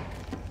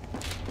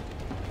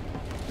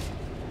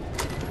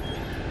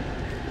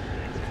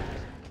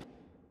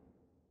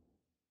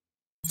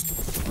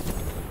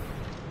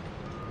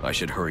 I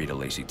should hurry to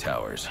Lacey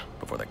Towers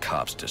before the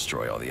cops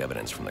destroy all the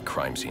evidence from the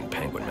crime scene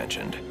Penguin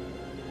mentioned.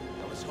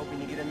 I was hoping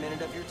to get a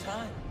minute of your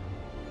time.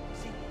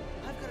 See,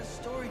 I've got a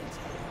story to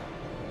tell you.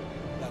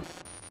 About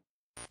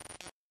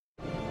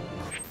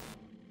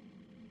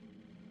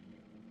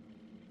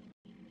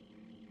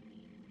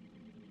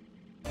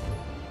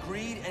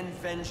greed and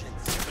vengeance.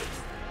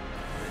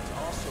 But it's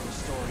also a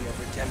story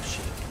of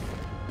redemption.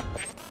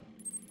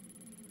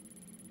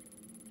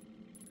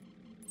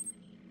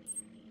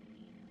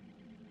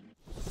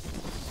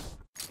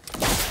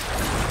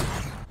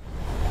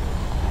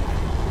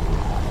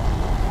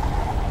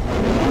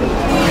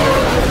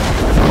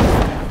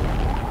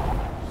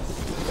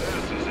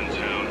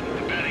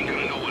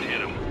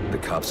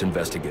 Cops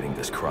investigating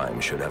this crime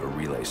should have a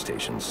relay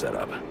station set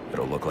up.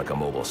 It'll look like a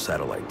mobile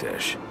satellite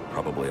dish,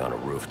 probably on a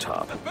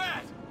rooftop.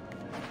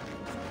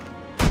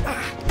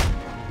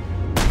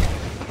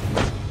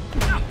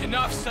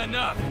 Enough's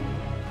enough!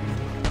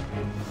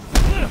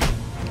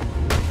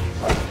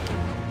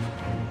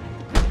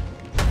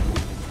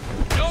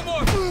 No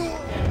more!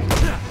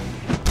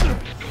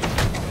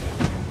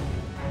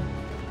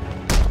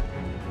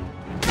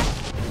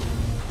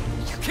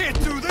 You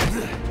can't do this!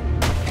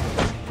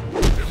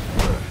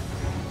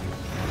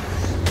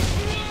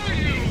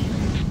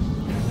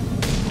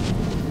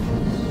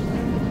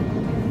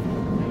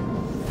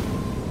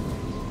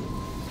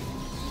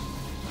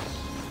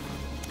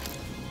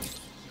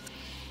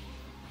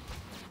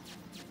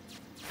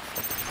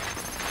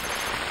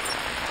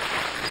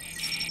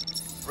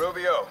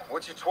 Rubio,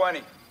 what's your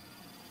 20?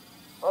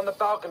 On the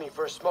balcony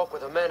for a smoke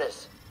with a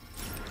menace.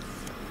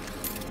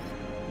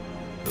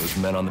 Those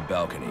men on the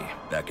balcony,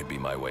 that could be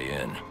my way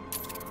in.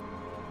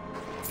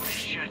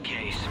 Shut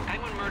case.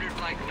 Penguin murdered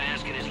Black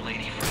Mask and his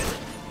lady friend.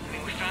 I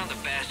mean, we found the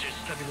bastards.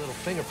 Heavy little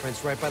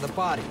fingerprints right by the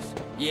bodies.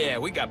 Yeah,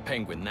 we got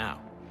Penguin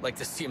now. Like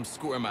to see him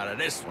squirm out of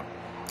this one.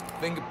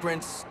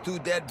 Fingerprints, 2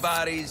 dead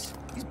bodies.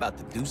 He's about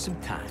to do some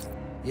time.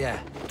 Yeah.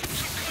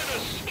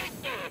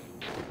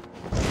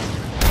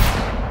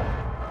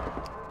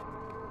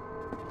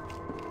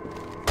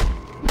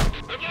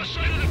 I've lost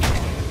sight of the...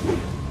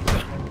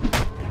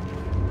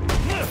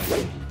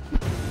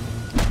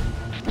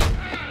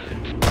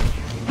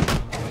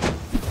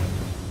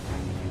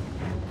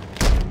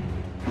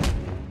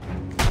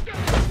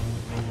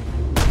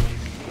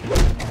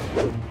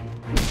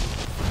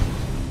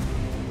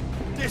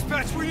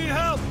 Dispatch, we need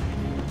help!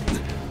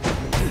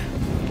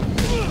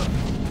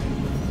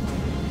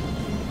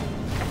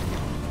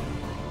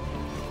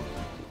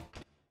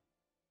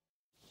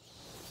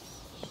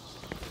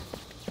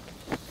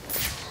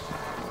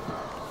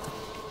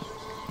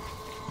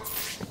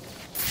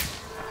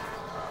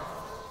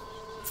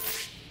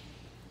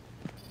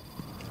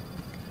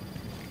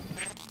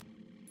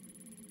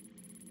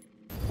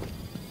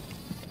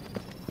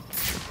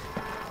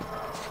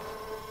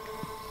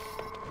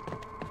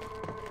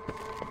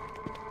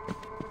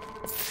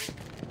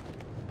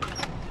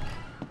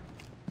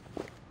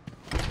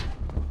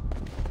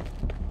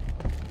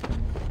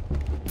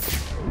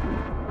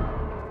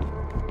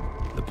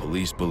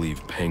 Police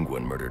believe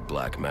Penguin murdered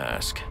Black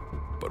Mask.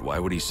 But why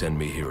would he send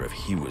me here if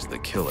he was the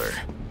killer?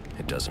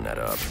 It doesn't add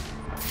up.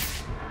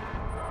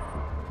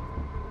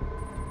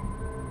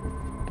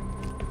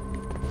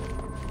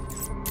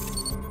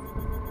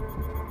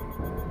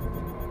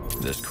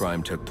 This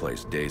crime took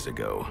place days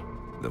ago.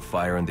 The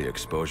fire and the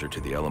exposure to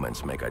the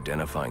elements make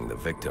identifying the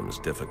victims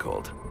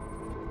difficult.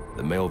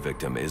 The male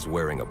victim is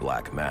wearing a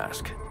black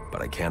mask,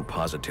 but I can't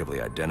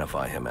positively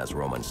identify him as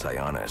Roman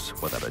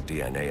Sionis without a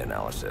DNA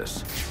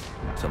analysis.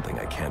 Something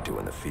I can't do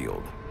in the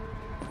field.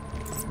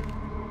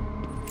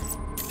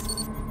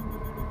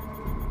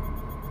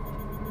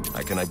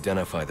 I can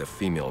identify the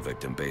female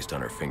victim based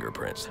on her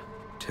fingerprints.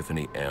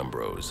 Tiffany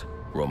Ambrose,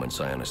 Roman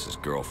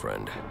Sionis'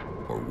 girlfriend,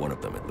 or one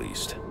of them at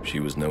least. She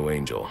was no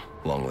angel,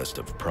 long list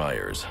of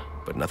priors,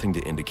 but nothing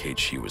to indicate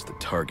she was the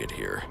target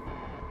here.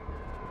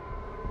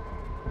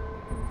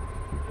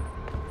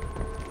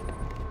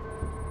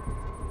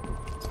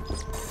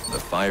 The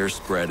fire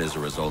spread as a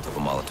result of a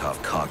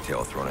Molotov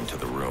cocktail thrown into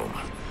the room.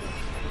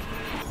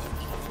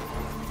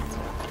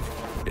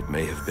 It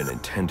may have been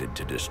intended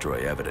to destroy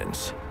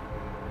evidence.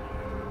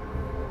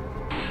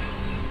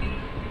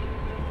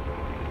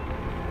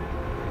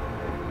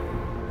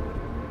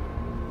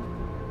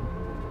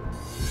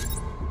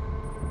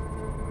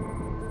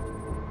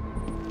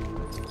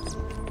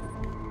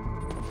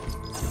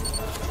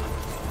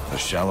 The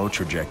shallow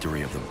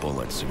trajectory of the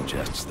bullet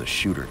suggests the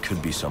shooter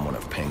could be someone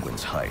of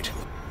Penguin's height.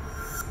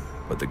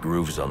 But the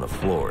grooves on the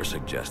floor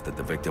suggest that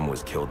the victim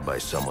was killed by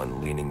someone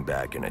leaning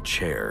back in a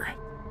chair.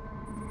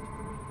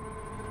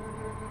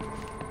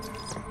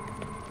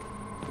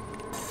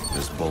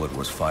 This bullet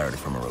was fired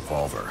from a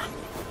revolver.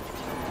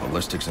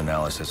 Ballistics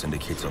analysis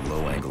indicates a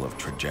low angle of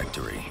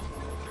trajectory.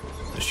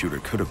 The shooter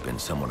could have been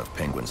someone of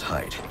Penguin's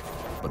height,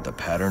 but the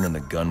pattern in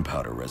the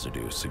gunpowder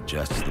residue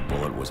suggests the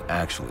bullet was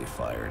actually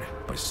fired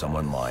by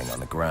someone lying on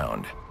the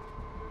ground.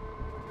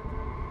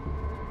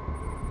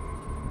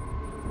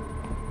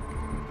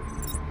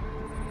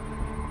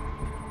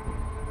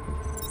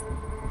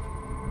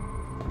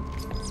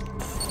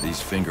 These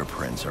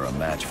fingerprints are a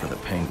match for the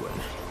Penguin,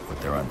 but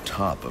they're on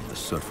top of the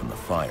soot from the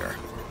fire.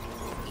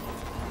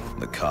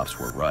 The cops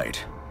were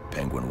right.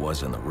 Penguin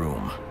was in the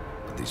room,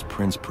 but these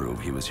prints prove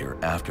he was here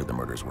after the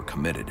murders were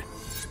committed.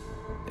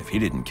 If he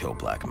didn't kill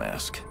Black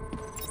Mask,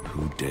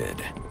 who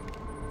did?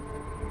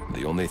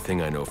 The only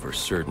thing I know for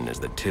certain is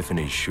that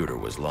Tiffany's shooter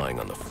was lying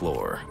on the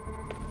floor.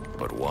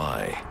 But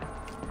why?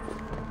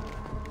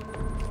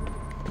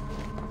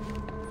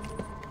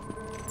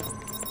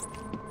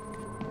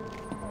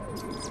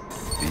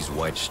 These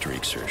white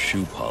streaks are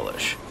shoe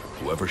polish.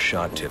 Whoever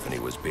shot Tiffany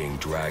was being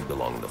dragged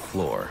along the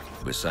floor.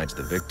 Besides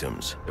the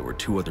victims, there were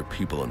 2 other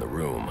people in the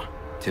room.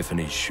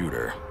 Tiffany's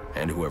shooter,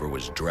 and whoever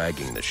was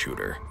dragging the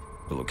shooter.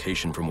 The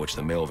location from which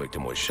the male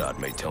victim was shot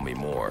may tell me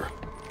more.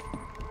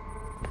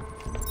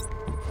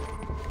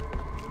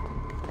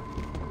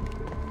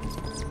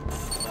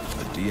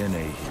 The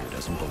DNA here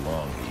doesn't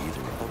belong to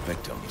either of the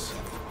victims.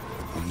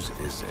 Whose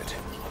is it?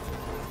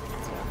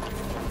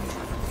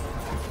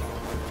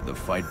 The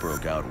fight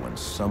broke out when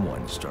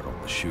someone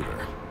startled the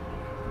shooter.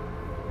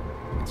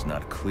 It's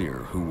not clear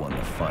who won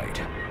the fight.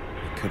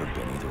 It could have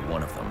been either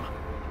one of them.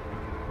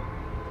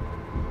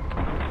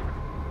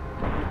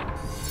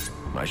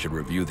 I should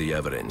review the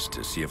evidence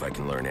to see if I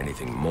can learn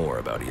anything more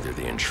about either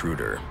the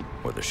intruder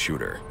or the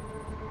shooter.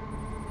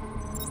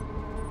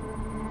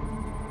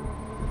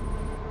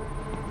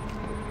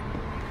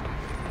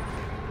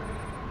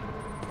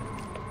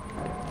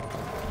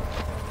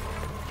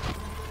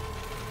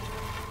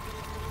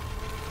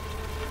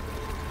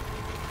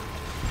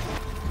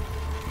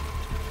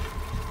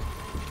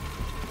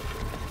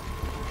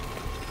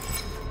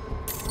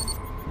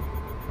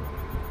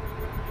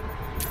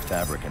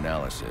 fabric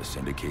analysis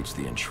indicates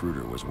the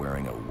intruder was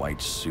wearing a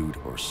white suit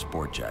or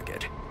sport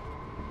jacket.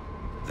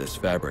 This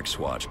fabric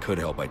swatch could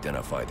help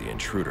identify the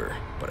intruder,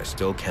 but I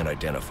still can't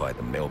identify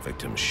the male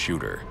victim's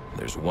shooter.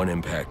 There's one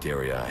impact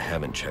area I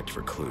haven't checked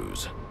for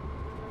clues.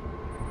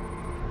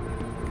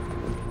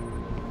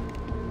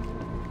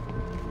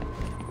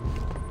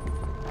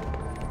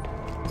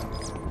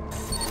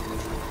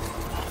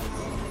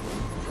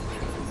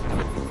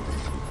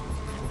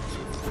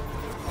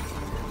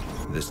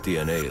 This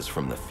DNA is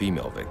from the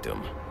female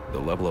victim. The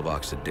level of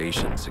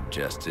oxidation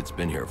suggests it's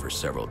been here for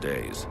several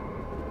days.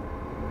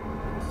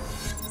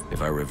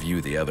 If I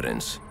review the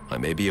evidence, I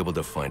may be able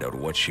to find out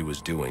what she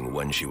was doing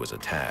when she was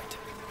attacked.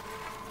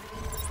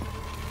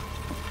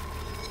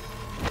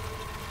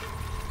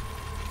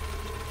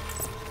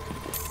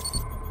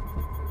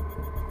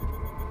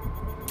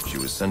 She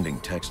was sending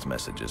text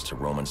messages to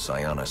Roman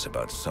Sionis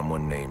about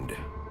someone named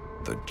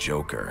the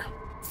Joker.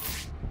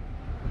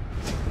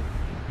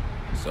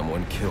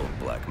 Someone killed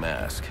Black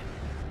Mask,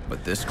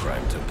 but this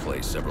crime took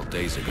place several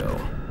days ago,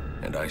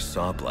 and I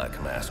saw Black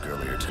Mask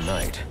earlier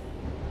tonight.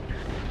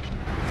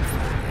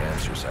 The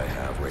answers I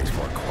have raise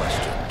more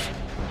questions.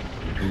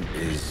 Who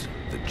is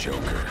the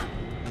Joker?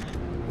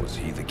 Was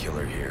he the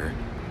killer here?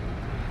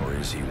 Or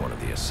is he one of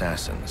the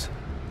assassins?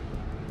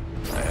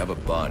 I have a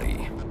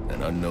body,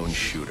 an unknown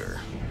shooter,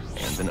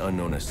 and an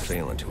unknown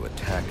assailant who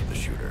attacked the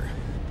shooter.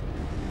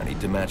 I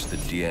need to match the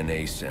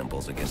DNA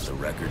samples against the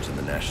records in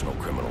the National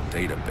Criminal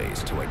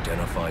Database to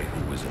identify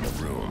who was in the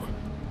room.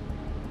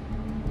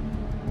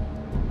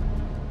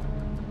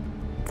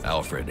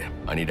 Alfred,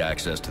 I need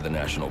access to the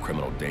National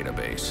Criminal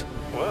Database.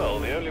 Well,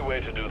 the only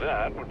way to do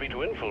that would be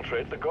to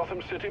infiltrate the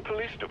Gotham City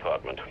Police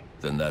Department.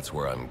 Then that's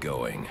where I'm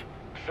going.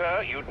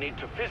 Sir, you'd need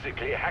to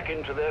physically hack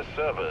into their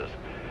servers.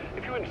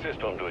 If you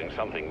insist on doing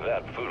something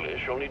that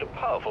foolish, you'll need a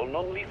powerful,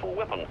 non-lethal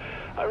weapon.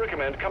 I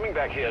recommend coming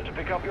back here to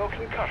pick up your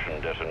concussion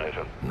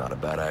detonator. Not a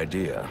bad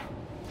idea.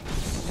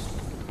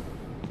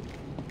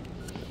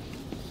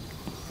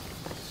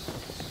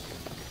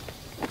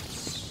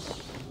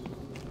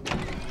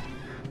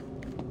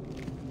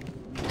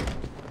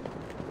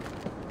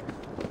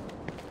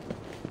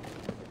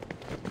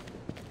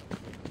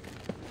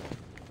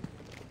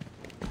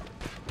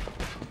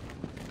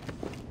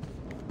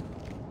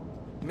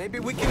 Maybe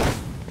we can...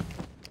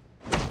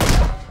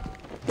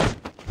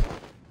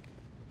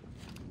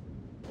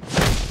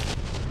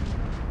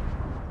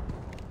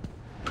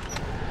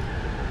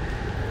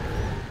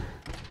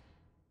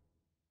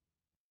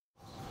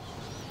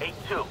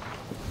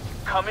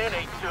 Come in,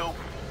 8-2.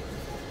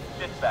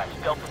 Dispatch,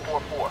 Delta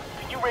 4-4.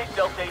 Can you raise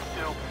Delta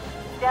 8-2?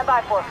 Stand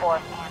by,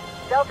 4-4.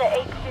 Delta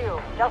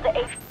 8-2. Delta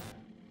 8...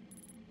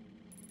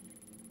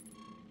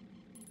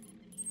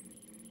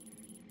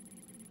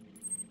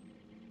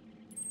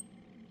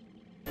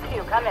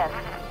 Come in.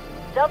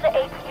 Delta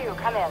 8-2,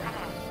 come in.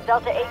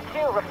 Delta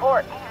 8-2,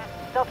 report.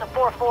 Delta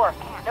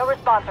 4-4, no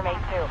response from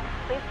 8-2.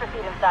 Please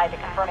proceed inside to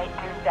confirm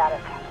 8-2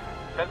 status.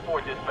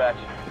 10-4, dispatch.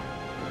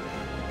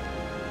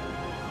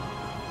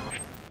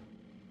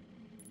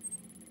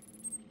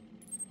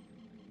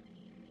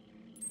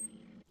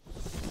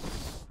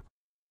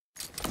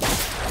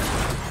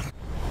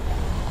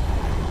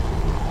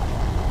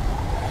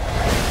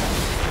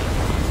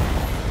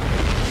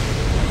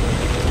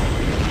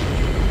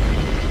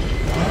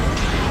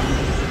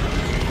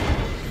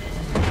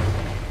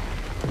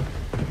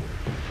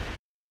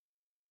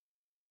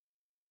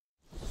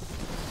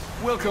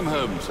 Welcome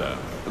home, sir.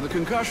 The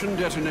concussion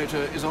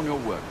detonator is on your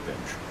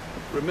workbench.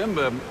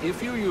 Remember,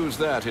 if you use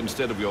that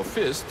instead of your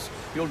fists,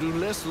 you'll do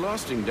less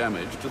lasting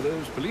damage to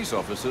those police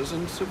officers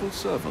and civil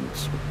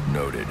servants.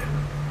 Noted.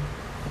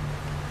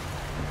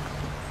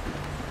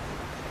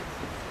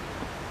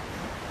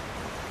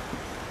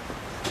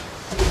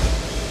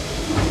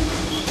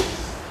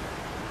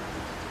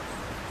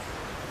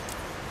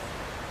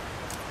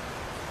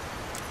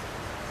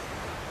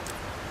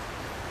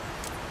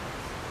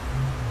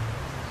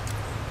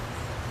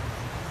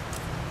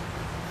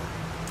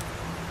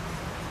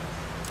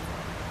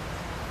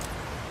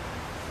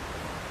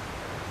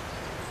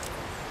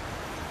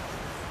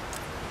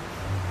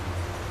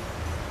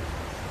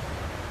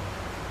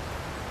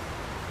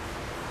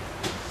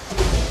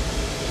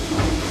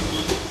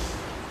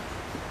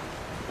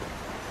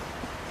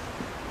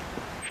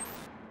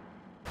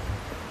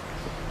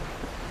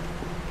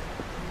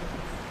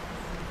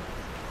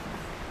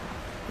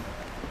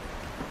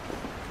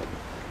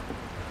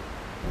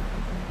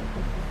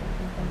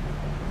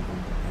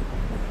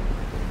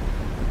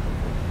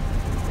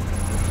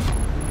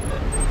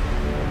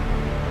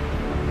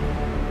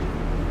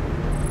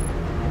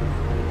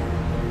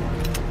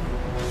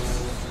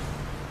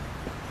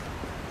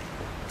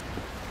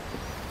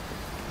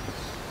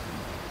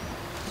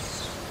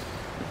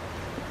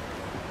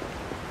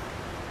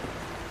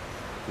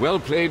 Well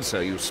played,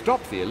 sir. You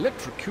stopped the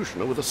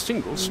electrocutioner with a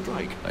single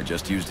strike. I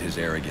just used his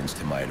arrogance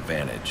to my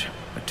advantage.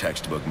 A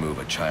textbook move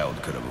a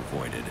child could have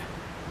avoided.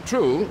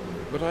 True,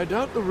 but I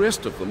doubt the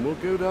rest of them will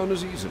go down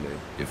as easily.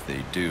 If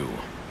they do,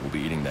 we'll be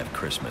eating that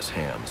Christmas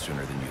ham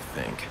sooner than you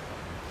think.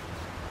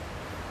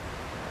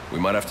 We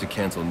might have to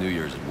cancel New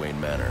Year's at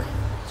Wayne Manor.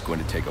 It's going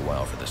to take a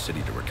while for the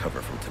city to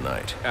recover from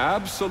tonight.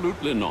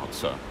 Absolutely not,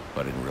 sir.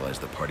 I didn't realize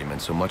the party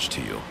meant so much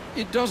to you.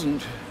 It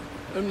doesn't.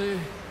 Only,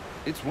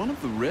 it's one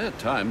of the rare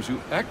times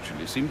you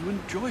actually seem to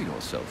enjoy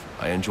yourself.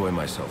 I enjoy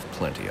myself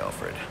plenty,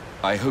 Alfred.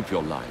 I hope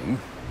you're lying.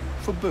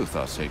 For both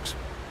our sakes.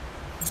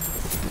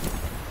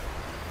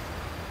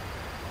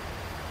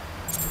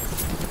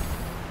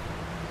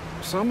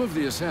 Some of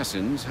the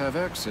assassins have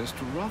access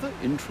to rather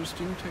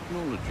interesting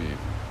technology.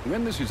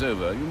 When this is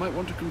over, you might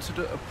want to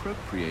consider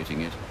appropriating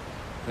it.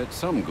 Let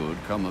some good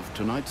come of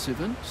tonight's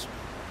events.